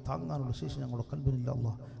 അത് താങ്ങാനുള്ള ശേഷി ഞങ്ങളുടെ കൽബിനില്ല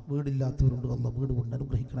അല്ലാഹ്. വീടില്ലാത്തവരുണ്ട് അല്ലാഹ്, വീട് കൊണ്ട്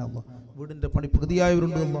അനുഗ്രഹിക്കണേ അല്ലാഹ്. വീടിൻ്റെ പണി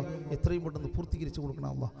പകുതിയായവരുണ്ട് അല്ലാഹ്, എത്രയും പെട്ടെന്ന് പൂർത്തീകരിച്ച് കൊടുക്കണേ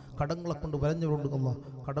അല്ലാഹ്. കടങ്ങളെ കൊണ്ട് വരഞ്ഞവരുണ്ട് അല്ലാഹ്,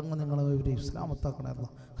 കടങ്ങൾ നിങ്ങളെ ഇവരെ ഇസ്ലാമത്താക്കണേ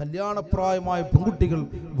അല്ലാഹ്. കല്യാണപ്രായമായ പെൺകുട്ടികൾ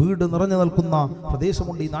വീട് നിറഞ്ഞു നിൽക്കുന്ന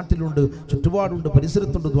പ്രദേശമുണ്ട്, ഈ നാട്ടിലുണ്ട്, ചുറ്റുപാടുണ്ട്,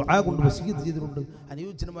 പരിസരത്തുണ്ട്. ദുആ കൊണ്ട് വസീയത്ത് ചെയ്തിട്ടുണ്ട്.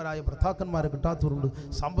 അനുയോജ്യന്മാരായ ഭർത്താക്കന്മാരെ കിട്ടാത്തവരുണ്ട്.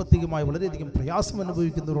 സാമ്പത്തികമായി വളരെയധികം പ്രയാസം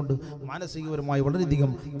അനുഭവിക്കുന്നവരുണ്ട്. മാനസികപരമായി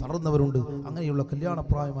വളരെയധികം തളർന്നവരുണ്ട്. അങ്ങനെയുള്ള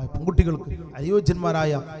കല്യാണപ്രായമായ പെൺകുട്ടികൾക്ക്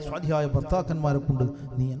അനുയോജ്യന്മാരായ സ്വാധിയായ ഭർത്താക്കന്മാരെ കൊണ്ട്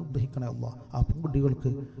നീ അനുഗ്രഹിക്കണേ അല്ലാഹ്. ആ പെൺകുട്ടികൾക്ക്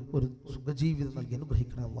ഒരു സുഖജീവിതം നൽകി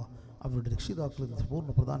അനുഗ്രഹിക്കണേ അല്ലാഹ്. അവരുടെ രക്ഷിതാക്കളിൽ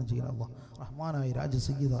പൂർണ്ണ പ്രദാനം ചെയ്യണേ അല്ലാഹ്. റഹ്മാനായ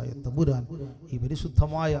രാജസംഗീതായ തമ്പുരാൻ, ഈ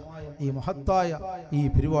പരിശുദ്ധമായ ഈ മഹത്തായ ഈ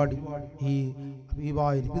പരിപാടി, ഈ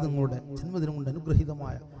ഹബീബായ നിബിതങ്ങളുടെ ജന്മദിനം കൊണ്ട്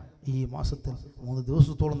അനുഗ്രഹീതമായ ഈ മാസത്തിൽ 3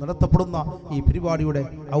 ദിവസത്തോളം നടത്തപ്പെടുന്ന ഈ പരിപാടിയുടെ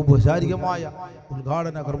ഔപചാരികമായ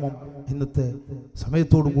ഉദ്ഘാടന കർമ്മം ഇന്നത്തെ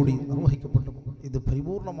സമയത്തോടുകൂടി നിർവഹിക്കപ്പെട്ടു. ഇത്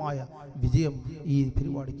പരിപൂർണമായ വിജയം ഈ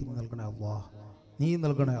പരിപാടിക്ക് നൽകണേ അല്ലാഹ്, നീ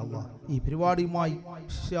നൽകണേ അല്ലാഹ്. ഈ പരിപാടിയുമായി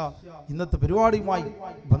ഇന്നത്തെ പരിപാടിയുമായി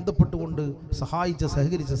ബന്ധപ്പെട്ടുകൊണ്ട് സഹായിച്ച,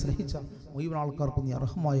 സഹകരിച്ച, സ്നേഹിച്ച മുഴുവൻ ആൾക്കാർക്കും നീ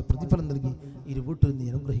അർഹമായ പ്രതിഫലം നൽകി ഇരു വീട്ടിൽ നീ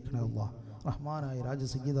അനുഗ്രഹിക്കണേ അല്ലാഹ്. റഹ്മാനായ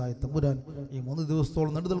രാജസംഗീതായ തമ്പുരാൻ, ഈ 3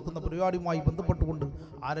 ദിവസത്തോളം നീണ്ടു നിൽക്കുന്ന പരിപാടിയുമായി ബന്ധപ്പെട്ടുകൊണ്ട്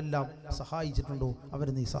ആരെല്ലാം സഹായിച്ചിട്ടുണ്ടോ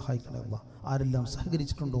അവരെ നീ സഹായിക്കണേ അല്ലാഹ്. ആരെല്ലാം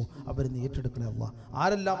സഹകരിച്ചിട്ടുണ്ടോ അവരെ നീ ഏറ്റെടുക്കണേ അല്ലാഹ്.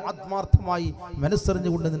 ആരെല്ലാം ആത്മാർത്ഥമായി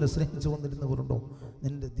മനസ്സറിഞ്ഞുകൊണ്ട് നിന്നെ സ്നേഹിച്ചു വന്നിരുന്നവരുണ്ടോ,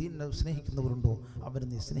 നിന്റെ ദീനിനെ സ്നേഹിക്കുന്നവരുണ്ടോ അവരെ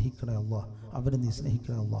നീ സ്നേഹിക്കണേ അല്ലാഹ്. അവരെ നീ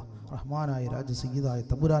സ്നേഹിക്കണേ അല്ലാഹ്. റഹ്മാനായ രാജസംഗീതായ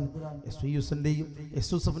തമ്പുരാൻ, SYUSൻ്റെയും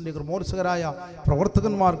SUSFൻ്റെയും ക്രമോത്സകരായ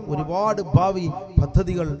പ്രവർത്തകന്മാർ ഒരുപാട് ഭാവി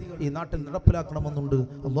പദ്ധതികൾ ഈ നാട്ടിൽ നടപ്പിലാക്കണമെന്നുണ്ട്.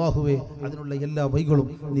 അല്ലാഹുവേ, അതിനുള്ള എല്ലാ വഴികളും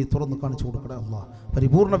നീ തുറന്നു കാണിച്ചു കൊടുക്കണേ അല്ലാഹ്.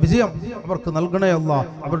 പരിപൂർണ വിജയം അവർക്ക് നൽകണേ അല്ലാഹ്.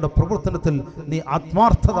 അവരുടെ പ്രവർത്തനത്തിൽ നീ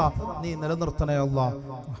ആത്മാർത്ഥത നീ നിലനിർത്തണേ അല്ലാഹ്.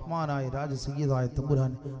 റഹ്മാനായ രാജസംഗീതായ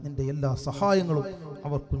തമ്പുരാൻ, നിന്റെ എല്ലാ സഹായങ്ങളും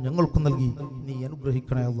അവർക്കും ഞങ്ങൾക്കും നൽകി നീ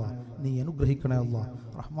അനുഗ്രഹിക്കണേ അല്ലാഹ്. നീ അനുഗ്രഹിക്കണേ അല്ലാഹ്.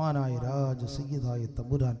 റഹ്മാനായ രാജസംഗീതായ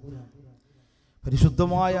തമ്പുരാൻ,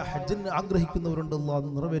 പരിശുദ്ധമായ ഹജ്ജിന് ആഗ്രഹിക്കുന്നവരുണ്ട് അല്ലാഹ്, അത്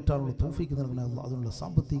നിറവേറ്റാനുള്ള തൗഫീക്ക് നൽകണേ അല്ലാഹ്. അതിനുള്ള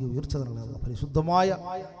സാമ്പത്തിക ഉയർച്ച നൽകണേ അല്ലാഹ്. പരിശുദ്ധമായ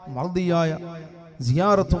മർദിയായ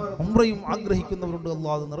സിയാറത്തും ഉംറയും ആഗ്രഹിക്കുന്നവരുണ്ട്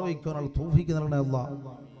അല്ലാഹ്, അത് നിറവേറ്റാനുള്ള തൗഫീക്ക് നൽകണേ അല്ലാഹ്.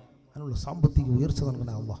 അതിനുള്ള സാമ്പത്തിക ഉയർച്ച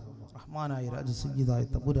നൽകണേ അല്ലാഹ്. റഹ്മാനായ രാജസംഗീതായ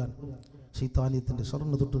തമ്പുരാൻ, ശൈത്താനിയത്തിൻ്റെ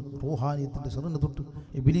ശർണ്ണ് തൊട്ട്, റൂഹാനിയത്തിൻ്റെ ശർണ്ണ് തൊട്ട്,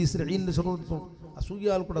 ഇബ്ലീസിന്റെ ഈന്റെ ശർണ്ണ് തൊട്ട്,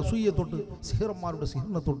 അസൂയാൽക്കുടെ അസൂയെ തൊട്ട്, സിഹർമാരുടെ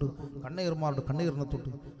സിഹറിനെ തൊട്ട്, കണ്ണീർമാരുടെ കണ്ണീറിനെ തൊട്ട്,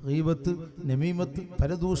 ഗീബത്ത്, നമീമത്ത്,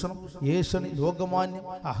 പരദൂഷണം, ഏഷണി, ലോകമാന്യം,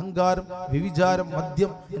 അഹങ്കാരം, വ്യഭിചാരം,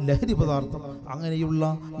 മദ്യം, ലഹരി പദാർത്ഥം, അങ്ങനെയുള്ള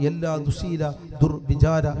എല്ലാ ദുശീല,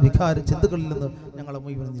 ദുർവിചാര, വികാര ചിന്തകളിൽ നിന്ന് ഞങ്ങളെ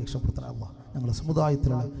മുഴുവൻ രക്ഷപ്പെടുത്തണമല്ല. ഞങ്ങളുടെ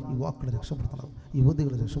സമുദായത്തിലുള്ള യുവാക്കളെ രക്ഷപ്പെടുത്തണം,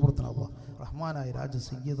 യുവതികളെ രക്ഷപ്പെടുത്തണമല്ല. റഹ്മാനായ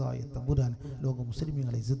രാജസംഗീതായ തമ്പുരാൻ, ലോക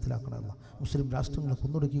മുസ്ലിമീങ്ങളെ ഇസ്സത്തിലാക്കണമല്ല. മുസ്ലിം രാഷ്ട്രങ്ങളെ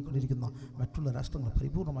കൊന്നൊടുക്കിക്കൊണ്ടിരിക്കുന്ന മറ്റുള്ള രാഷ്ട്രങ്ങളെ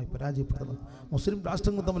പരിപൂർണമായി പരാജയപ്പെടുത്തണം. മുസ്ലിം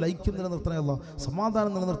രാഷ്ട്രങ്ങൾ തമ്മിൽ ഐക്യം നിലനിർത്തണമല്ല,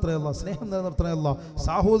 സമാധാനം നിലനിർത്തണമല്ല, സ്നേഹം നിലനിർത്തണമല്ല,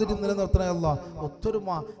 സാഹോദര്യം നിലനിർത്തണമല്ല, ഒത്തൊരുമ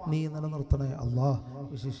നീ നിലനിർത്തണേ അല്ലാഹ്.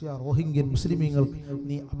 വിശേഷ റോഹിംഗ്യൻ മുസ്ലിമീങ്ങൾക്ക്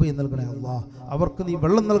നീ അഭയം നൽകണേ അല്ലാഹ്. അവർക്ക് നീ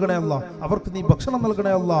വെള്ളം നൽകണേ അല്ലാഹ്. അവർക്ക് നീ ഭക്ഷണം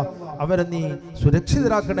നൽകണേ അല്ലാഹ്. അവരെ നീ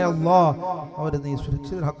സുരക്ഷിതരാക്കണേ അല്ലാഹ്. അവരെ നീ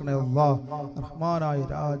സുരക്ഷിതരാക്കണേ അല്ലാഹ്. റഹ്മാനായ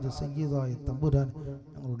രാജസംഗീതായ തമ്പുരാൻ,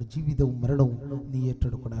 ഞങ്ങളുടെ ജീവിതവും മരണവും നീ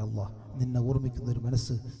ഏറ്റെടുക്കണേ അല്ലാഹ്. നിന്നെ ഓർമ്മിക്കുന്ന ഒരു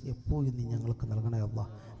മനസ്സ് എപ്പോഴും നീ ഞങ്ങൾക്ക് നൽകണേ അല്ലാഹ്.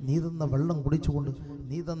 നീ തന്ന വെള്ളം കുടിച്ചുകൊണ്ട്,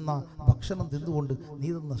 നീ തന്ന ഭക്ഷണം തിന്നുകൊണ്ട്, നീ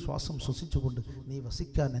തന്ന ശ്വാസം ശ്വസിച്ചുകൊണ്ട് നീ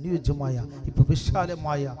വസിക്കാൻ അനുയോജ്യമായ ഇപ്പോൾ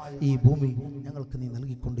വിശാലമായ ഈ ഭൂമി ഞങ്ങൾക്ക് നീ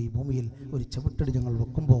നൽകിക്കൊണ്ട്, ഈ ഭൂമിയിൽ ഒരു ചവിട്ടടി ഞങ്ങൾ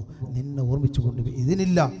വെക്കുമ്പോൾ നിന്നെ ഓർമ്മിച്ചുകൊണ്ട്,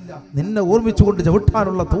 ഇതിനില്ല നിന്നെ ഓർമ്മിച്ചുകൊണ്ട്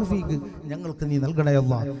ചവിട്ടാനുള്ള തൗഫീഖ് ഞങ്ങൾക്ക് നീ നൽകണേ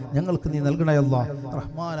അല്ലാഹ്. ഞങ്ങൾക്ക് നീ നൽകണേ അല്ലാഹ്.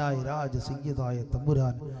 റഹ്മാനായ രാജസംഗീതായ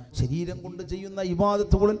തമ്പുരാൻ, ശരീരം കൊണ്ട് ചെയ്യുന്ന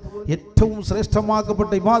ഇബാദത്തുകളിൽ ഏറ്റവും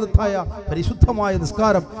ശ്രേഷ്ഠമാക്കപ്പെട്ട ഇബാദത്തായ പരിശുദ്ധമായ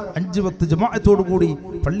നിസ്കാരം 5 വക്ത് ജമാഅത്തോടു കൂടി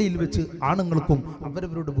പള്ളിയിൽ വെച്ച് ആണുങ്ങൾക്കും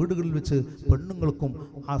അവരവരുടെ വീടുകളിൽ വെച്ച് പെണ്ണുങ്ങൾക്കും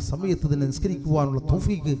ആ സമയത്ത് തന്നെ നിസ്കരിക്കുവാനുള്ള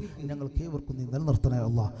തൗഫീഖ് ഞങ്ങൾക്ക് ഏവർക്കും നീ നിലനിർത്തണേ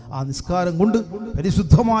അല്ലാഹ്. ആ നിസ്കാരം കൊണ്ട്,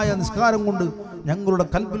 പരിശുദ്ധമായ നിസ്കാരം കൊണ്ട് ഞങ്ങളുടെ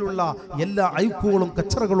കൽബിലുള്ള എല്ലാ അഴുക്കുകളും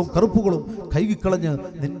കച്ചറകളും കറുപ്പുകളും കഴുകിക്കളഞ്ഞ്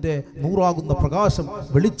നിന്റെ നൂറാകുന്ന പ്രകാശം,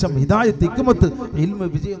 വെളിച്ചം, ഹിദായത്ത്, ഹിക്മത്ത്, ഇൽമ,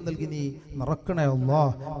 വിജയം നൽകി നീ നിറക്കണേ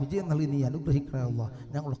അല്ലാഹ്. വിജയം നൽകി നീ അനുഗ്രഹിക്കണേ അല്ലാഹ്.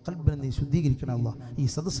 ഞങ്ങളുടെ കൽബിനെ നീ ശുദ്ധീകരിക്കണേ അല്ലാഹ്. ഈ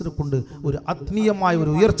സദസ്സിനെ കൊണ്ട് ഒരു ആത്മീയമായ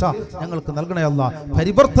ഒരു ഉയർച്ച ഞങ്ങൾക്ക് നൽകണേ അല്ലാഹ്.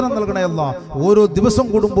 പരിവർത്തനം നൽകണേ അല്ലാഹ്. ഓരോ ദിവസം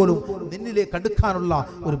കൂടുമ്പോഴും നിന്നിലേക്ക് അടുക്കാനുള്ള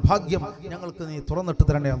ഒരു ഭാഗ്യം ഞങ്ങൾക്ക് നീ തുറന്നിട്ട്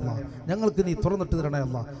തരണേ അല്ലാഹ്. ഞങ്ങൾക്ക് നീ തുറന്നിട്ട് തരണേ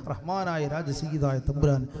അല്ലാഹ്. റഹ്മാനായ രാജസംഗീതായ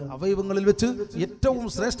തമ്പുരാൻ, അവയവങ്ങളിൽ വെച്ച് ഏറ്റവും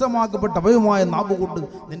ശ്രേഷ്ഠമാക്കപ്പെട്ട അവയവമായ നാവ് കൊണ്ട്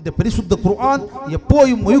നിന്റെ പരിശുദ്ധ ഖുർആൻ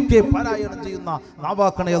എപ്പോഴും മുഴുക്കെ പാരായണം ചെയ്യുന്ന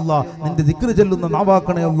നാവാക്കണേ അല്ലാ. നിന്റെ ദിക്ർ ചൊല്ലുന്ന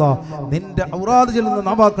നാവാക്കണേ അല്ലാ. നിന്റെ ഔറാദ് ചൊല്ലുന്ന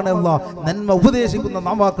നാവാക്കണേ അല്ലാ. നന്മ ഉപദേശിക്കുന്ന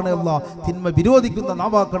നാവാക്കണേ അല്ലാ. തിന്മ വിരോധിക്കുന്ന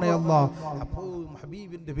നാവാക്കണേ അല്ലാ.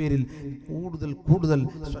 ഹബീബിന്റെ പേരിൽ കൂടുതൽ കൂടുതൽ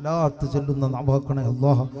സ്വലാത്ത് ചൊല്ലുന്ന നാവാക്കണേ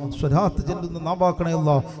അല്ലാ. സ്വലാത്ത് ചൊല്ലുന്ന നാവാക്കണേ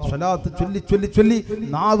അല്ലാ. സ്വലാത്ത് ചൊല്ലി ചൊല്ലി ചൊല്ലി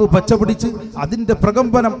നാവ് പച്ചപിടിച്ച് അതിന്റെ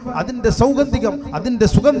പ്രകമ്പനം, അതിന്റെ സൗഗന്ധികം, അതിന്റെ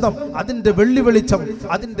സുഗന്ധം, അതിന്റെ വെള്ളി വെളിച്ചം,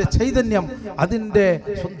 അതിന്റെ ചൈതന്യം, അതിന്റെ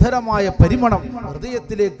സുന്ദരമായ പരിമളം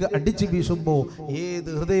ഹൃദയത്തിലേക്ക് അടിച്ചു വീശുമ്പോൾ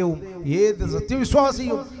ഏത് ഹൃദയവും ഏത്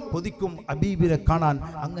സത്യവിശ്വാസിയും കൊതിക്കും ഹബീബിനെ കാണാൻ.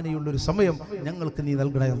 അങ്ങനെയുള്ളൊരു സമയം ഞങ്ങൾക്ക് നീ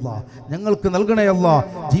നൽകണയല്ല, ഞങ്ങൾക്ക് നൽകണയല്ല.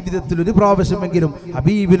 ജീവിതത്തിൽ ഒരു പ്രാവശ്യമെങ്കിലും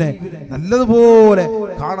ഹബീബിനെ നല്ലതുപോലെ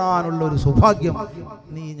കാണാനുള്ള ഒരു സൗഭാഗ്യം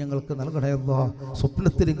നീ ഞങ്ങൾക്ക് നൽകണയല്ല.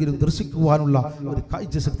 സ്വപ്നത്തിലെങ്കിലും ദർശിക്കുവാനുള്ള ഒരു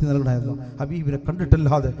കാഴ്ച ശക്തി നൽകണയല്ല. ഹബീബിനെ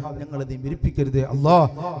കണ്ടിട്ടല്ലാതെ ഞങ്ങളെ നീ മെരിപ്പിക്കരുതേ അല്ലാ,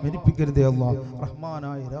 മെരിപ്പിക്കരുതേ അല്ലാ.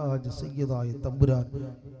 റഹ്മാനായ രാജ സയ്യിദായ തമ്പുരാൻ,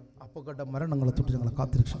 അപകട മരണങ്ങളെ തൊട്ട് ഞങ്ങളെ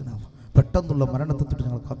കാത്തിരക്ഷിക്കണം. പെട്ടെന്നുള്ള മരണത്തെ തൊട്ട്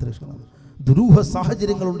ഞങ്ങളെ കാത്തിരക്ഷിക്കണം. ദുരൂഹ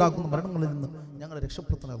സാഹചര്യങ്ങൾ ഉണ്ടാക്കുന്ന മരണങ്ങളിൽ നിന്ന് ഞങ്ങളെ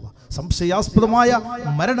രക്ഷപ്പെടുത്തണമല്ല. സംശയാസ്പദമായ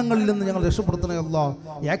മരണങ്ങളിൽ നിന്ന് ഞങ്ങൾ രക്ഷപ്പെടുത്തണമല്ല.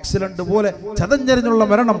 ആക്സിഡന്റ് പോലെ ചതഞ്ഞരിഞ്ഞുള്ള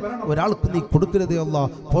മരണം ഒരാൾക്ക് നീ കൊടുക്കരുതേ അല്ല.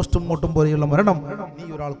 പോസ്റ്റ്മോർട്ടം പോലെയുള്ള മരണം നീ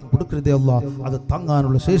ഒരാൾക്ക് കൊടുക്കരുതേ അല്ല. അത്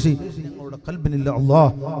താങ്ങാനുള്ള ശേഷി ഞങ്ങളുടെ കൽബിനില്ല അല്ലാ.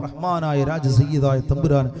 റഹ്മാനായ രാജ സയ്യിദായ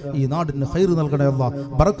തമ്പുരാൻ, ഈ നാടിന് ഖൈർ നൽകണേ അല്ലാ,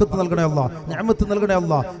 ബറക്കത്ത് നൽകണേ അല്ലാ, നിഅമത്ത് നൽകണേ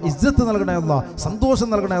അല്ലാ, ഇസ്സത്ത് നൽകണേ അല്ലാ, സന്തോഷം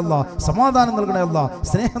നൽകണേ അല്ലാ, സമാധാനം നൽകണേ അല്ലാ,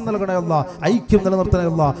 സ്നേഹം നൽകണേ അല്ലാ, ഐക്യം നിലനിർത്തണേ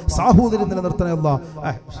അല്ലാ, സാഹോദര്യം നിലനിർത്തണേ അല്ലാ.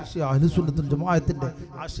 അഹ്ലുസുന്നത്തുൽ ജമാഅത്തിന്റെ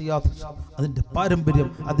ആശയാത്ത്, അതിന്റെ പാരമ്പര്യം,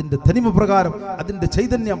 അതിന്റെ തനിമ പ്രകാരം, അതിന്റെ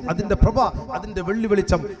ചൈതന്യം, അതിന്റെ പ്രഭ, അതിന്റെ വെള്ളി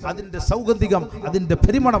വെളിച്ചം, അതിന്റെ സൗഗന്ധികം, അതിന്റെ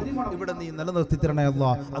പരിമളം ഇവിടെ നീ നിലനിർത്തി തരണേ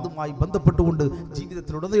അല്ലാ. അതുമായി ബന്ധപ്പെട്ടുകൊണ്ട്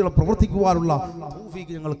ജീവിതത്തിലുടനീളം പ്രവർത്തിക്കുവാനുള്ള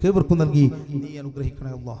തൗഫീഖ് ഞങ്ങൾക്ക് ഏവർക്കും നൽകി നീ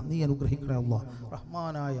അനുഗ്രഹിക്കണേ അല്ലാ, നീ അനുഗ്രഹിക്കണേ അല്ലാ.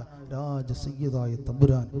 റഹ്മാനായ രാജ സയ്യിദായ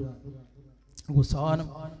തമ്പുരാൻ, അവസാനം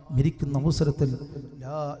മരിക്കുന്ന അവസരത്തിൽ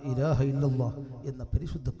ലാ ഇലാഹ ഇല്ലല്ലാഹ് എന്ന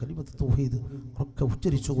പരിശുദ്ധ കലിമത്ത് തൗഹീദ് ഒക്കെ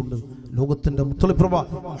ഉച്ചരിച്ചുകൊണ്ട് ലോകത്തിന്റെ മുത്തളിപ്രഭ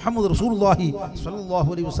മുഹമ്മദ് റസൂലുള്ളാഹി സ്വല്ലല്ലാഹു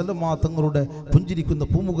അലൈഹി വസല്ലം തങ്ങളുടെ പുഞ്ചിരിക്കുന്ന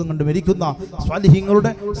പൂമുഖം കണ്ട് മരിക്കുന്ന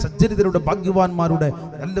സ്വാലിഹീങ്ങളുടെ, സജ്ജരിതരുടെ, ഭാഗ്യവാന്മാരുടെ,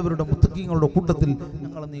 എല്ലാവരുടെ മുത്തഖീങ്ങളുടെ കൂട്ടത്തിൽ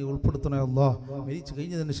ഞങ്ങളെ നീ ഉൾപ്പെടുത്തണേ അല്ലാഹ്. മരിച്ചു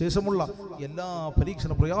കഴിഞ്ഞതിന് ശേഷമുള്ള എല്ലാ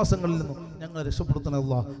പരീക്ഷണ പ്രയാസങ്ങളിൽ നിന്നും ഞങ്ങളെ രക്ഷപ്പെടുത്തണേ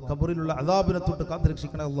അല്ലാഹ്. ഖബറിലുള്ള അദാബിനെ തൊട്ട്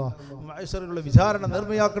കാത്തുരക്ഷിക്കണേ അല്ലാഹ്. മഹ്ശറിലുള്ള വിചാരണ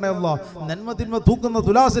നേർമയാക്കണേ അല്ലാഹ്. നന്മ തിന്മ തൂക്കുന്ന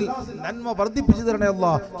തുലാസിൽ നന്മ വർദ്ധിപ്പിച്ചു തരണേ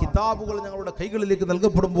അല്ലാഹ്. കിതാബുകൾ ഞങ്ങളുടെ കൈകളിലേക്ക്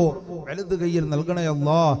നൽകപ്പെടുമ്പോൾ വലത് കൈയിൽ നൽകണേ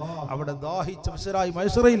അല്ലാഹ്. അവിടെ ദാഹിച്ച വിശരായി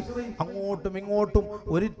മഹ്ശറിൽ അങ്ങോട്ടും ഇങ്ങോട്ടും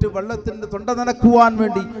ഒരിറ്റ് വെള്ളത്തിന്റെ തൊണ്ട നനക്കുവാൻ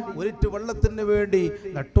വേണ്ടി, ഒരിറ്റ് വെള്ളത്തിന് വേണ്ടി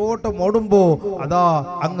നെട്ടോട്ടം ഓടുമ്പോ അതാ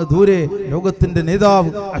അങ്ങ് ദൂരെ ലോകത്തിന്റെ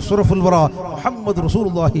നേതാവ് അഷ്റഫുൽ വറ മുഹമ്മദ്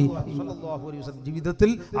റസൂലുള്ളാഹി സ്വല്ലല്ലാഹു അലൈഹി വസല്ലം ജീവിതത്തിൽ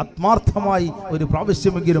ആത്മാർത്ഥമായി ഒരു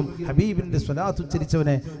പ്രാവശ്യമെങ്കിലും ഹബീബിന്റെ സ്വലാത്ത്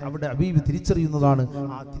ഉച്ചരിച്ചവനെ അവിടെ ഹബീബ് തിരിച്ചറിയുന്നതാണ്.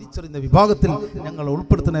 ആ തിരിച്ചറിയുന്ന വിഭാഗത്തിൽ ഞങ്ങൾ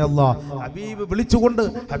ഉൾപ്പെടുത്തണേ അല്ലാഹ്. ഹബീബ് വിളിച്ചുകൊണ്ട്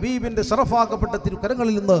ഹബീബിന്റെ ശറഫാക്കപ്പെട്ട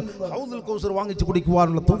തിരുക്കരങ്ങളിൽ നിന്ന് ഹൗദുൽ കൗസർ വാങ്ങിച്ചു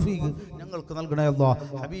കുടിക്കുവാനുള്ള തൗഫീഖ് ഞങ്ങൾക്ക് നൽകണേ അല്ലാഹ്.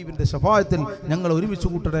 ഹബീബിന്റെ ശഫാഅത്തിൽ ഞങ്ങൾ ഒരുമിച്ച്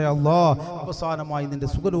കൂട്ടണേ അല്ലാഹ്. അവസാനമായി നിന്റെ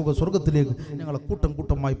സുഖലോക സ്വർഗത്തിലേക്ക് ഞങ്ങളെ കൂട്ടം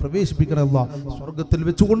കൂട്ടമായി പ്രവേശിപ്പിക്കണേ അല്ലാഹ്. സ്വർഗത്തിൽ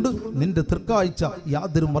വെച്ചുകൊണ്ട് നിന്റെ തൃക്കാഴ്ച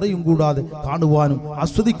യാതൊരു മറയും കൂടാതെ കാണുവാനും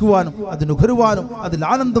ആസ്വദിക്കുവാനും അതിനുകരുവാനും അതിൽ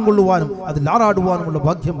ആനന്ദം കൊള്ളുവാനും അതിൽ ആറാടുവാനുമുള്ള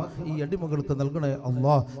ഭാഗ്യം ഈ അടിമകൾക്ക് നൽകണേ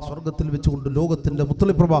അല്ലാഹ്. സ്വർഗത്തിൽ വെച്ചുകൊണ്ട് ലോകത്തിന്റെ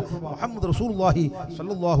മുത്തളിപ്രഭ മുഹമ്മദ് റസൂലുള്ളാഹി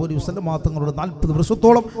സ്വല്ലല്ലാഹു അലൈഹി വസല്ലം തങ്ങളുടെ 40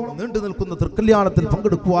 വർഷത്തോളം നീണ്ടു നിൽക്കുന്ന തൃക്കല്യാണത്തിൽ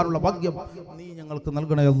പങ്കെടുക്കുവാനുള്ള ഭാഗ്യം നീ ഞങ്ങൾക്ക്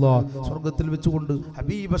നൽകണേ അല്ലാഹ്. സ്വർഗത്തിൽ വെച്ചുകൊണ്ട്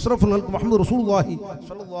ഹബീബ് അഷ്റഫുൽ ഖൽഖ് മുഹമ്മദ് റസൂലുള്ളാഹി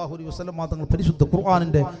സ്വല്ലല്ലാഹു അലൈഹി വസല്ലം തങ്ങൾ പരിശുദ്ധ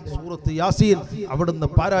ഖുർആനിന്റെ സൂറത്ത് യാസീൻ അവിടുന്ന്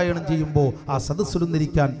പാരായണം ചെയ്യുമ്പോൾ ആ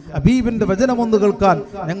സദസ്സിലിരിക്കാൻ, ഹബീബിന്റെ വചനമൊന്ന് കേൾക്കാൻ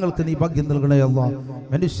ഞങ്ങൾക്ക് നീ ഭാഗ്യം നൽകണേ അല്ലാഹ്.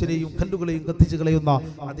 മനുഷ്യരെയും കല്ലുകളെയും കത്തിച്ചു കളയുന്ന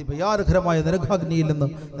അതിഭയാനകരമായ നരകാഗ്നിയിൽ നിന്ന്,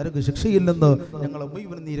 നരക ശിക്ഷയിൽ നിന്ന് ഞങ്ങളെ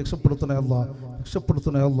മുഴുവനും നീ രക്ഷപ്പെടുത്തണേ അല്ലാഹ്,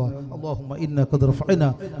 രക്ഷപ്പെടുത്തണേ അല്ലാഹ്. അല്ലാഹുമ്മ ഇന്ന ഖദ് റഫഅനാ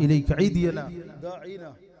ഇലൈക ഐദിയനാ ദാഇന.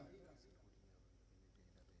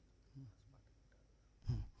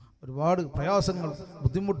 ഒരുപാട് പ്രയാസങ്ങൾ,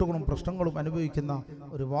 ബുദ്ധിമുട്ടുകളും പ്രശ്നങ്ങളും അനുഭവിക്കുന്ന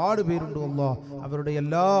ഒരുപാട് പേരുണ്ട് അല്ലാഹ്. അവരുടെ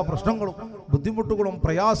എല്ലാ പ്രശ്നങ്ങളും, ബുദ്ധിമുട്ടുകളും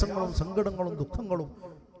പ്രയാസങ്ങളും സങ്കടങ്ങളും ദുഃഖങ്ങളും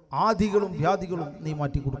ആദികളും വ്യാധികളും നീ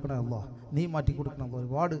മാറ്റി കൊടുക്കണേ അല്ലാഹ്, നീ മാറ്റി കൊടുക്കണം അല്ലാഹ്.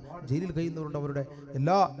 ഒരുപാട് ജയിലിൽ കഴിയുന്നവരുണ്ട്. അവരുടെ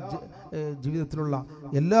എല്ലാ ജീവിതത്തിലുള്ള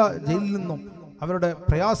എല്ലാ ജയിലിൽ നിന്നും അവരുടെ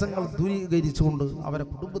പ്രയാസങ്ങൾ ദൂരീകരിച്ചുകൊണ്ട് അവരെ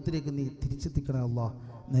കുടുംബത്തിലേക്ക് നീ തിരിച്ചെത്തിക്കണേ അല്ലാഹ്.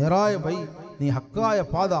 നേരായ വഴി, നീ ഹക്കായ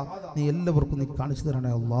പാത നീ എല്ലാവർക്കും നീ കാണിച്ചു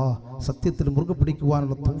തരണേ അല്ലാ. സത്യത്തിൽ മുറുകെ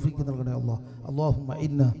പിടിക്കുവാനുള്ള തൗഫീഖ് നൽകണേ അല്ലാ. اللهم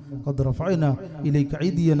إنا قد رفعنا إليك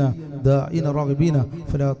أيدينا داعين راغبين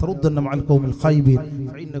فلا تردنا مع القوم الخايبين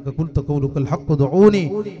فإنك قلت قولك الحق دعوني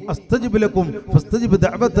أستجب لكم فاستجب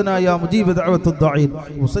دعوتنا يا مجيب دعوة الداعين.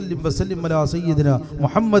 وسلم وسلم على سيدنا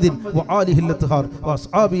محمد وآله الأطهار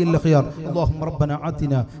وأصحابه الأخيار. اللهم ربنا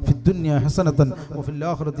آتنا في الدنيا حسنة وفي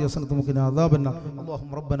الآخرة حسنة وقنا عذاب النار.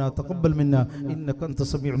 اللهم ربنا تقبل منا إنك أنت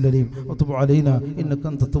السميع العليم وتب علينا إنك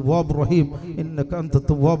أنت التواب الرحيم إنك أنت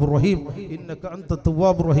التواب الرحيم إنك أنت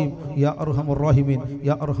التواب الرحيم يا أرحم الراحمين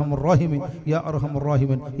يا أرحم الراحمين يا أرحم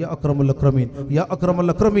الراحمين يا أكرم الأكرمين يا أكرم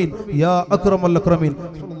الأكرمين يا أكرم الأكرمين.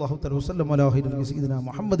 صلى الله تعالى وسلم على خير سيدنا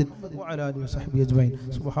محمد وعلى آله وصحبه أجمعين.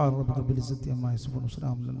 سبحان ربك رب العزة عما يصفون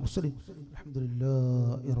وسلام على المرسلين الحمد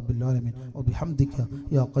لله رب العالمين. وبحمدك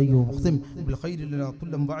يا قيوم اختم بالخير لنا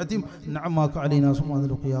كل بعتم نعمك علينا سبحان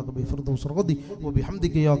القياك بفردوس رغدي.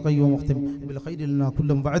 وبحمدك يا قيوم اختم بالخير لنا كل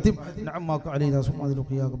بعتم نعمك علينا سبحان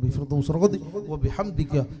القياك بفردوس رغدي.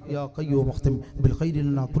 وبحمدك يا قيوم اختم بالخير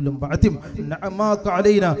لنا كل بعتم نعمك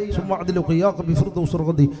علينا ثم عدل قياك بفردوس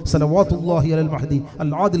رغدي. صلوات الله على المهدي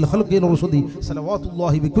العادل الخلق الرشدي صلوات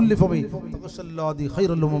الله بكل فمي تغشى الذي خير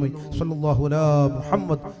الامم صلى الله على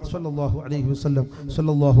محمد صلى الله عليه وسلم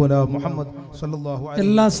صلى الله على محمد صلى الله عليه.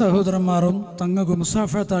 എല്ലാ സഹോദരന്മാരും തങ്ങകു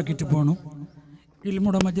മുസാഫത്താക്കിയിട്ട് പോണു.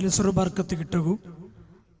 ഇൽമുടെ മജ്ലിസ് ബർക്കത്ത് കിട്ടകു.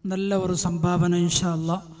 നല്ല ഒരു സംഭാവന ഇൻഷാ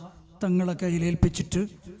അല്ലാഹ് തങ്ങളെ കയ്യിൽ ഏൽപ്പിച്ചിട്ട്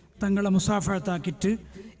തങ്ങളെ മുസാഫത്താക്കിയിട്ട്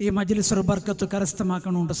ഈ മജ്ലിസ് ബർക്കത്ത്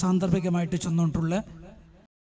കരസ്ഥമാക്കണമുണ്ട് സാന്ദർഭികമായിട്ട് ചെന്നുകൊണ്ടുള്ള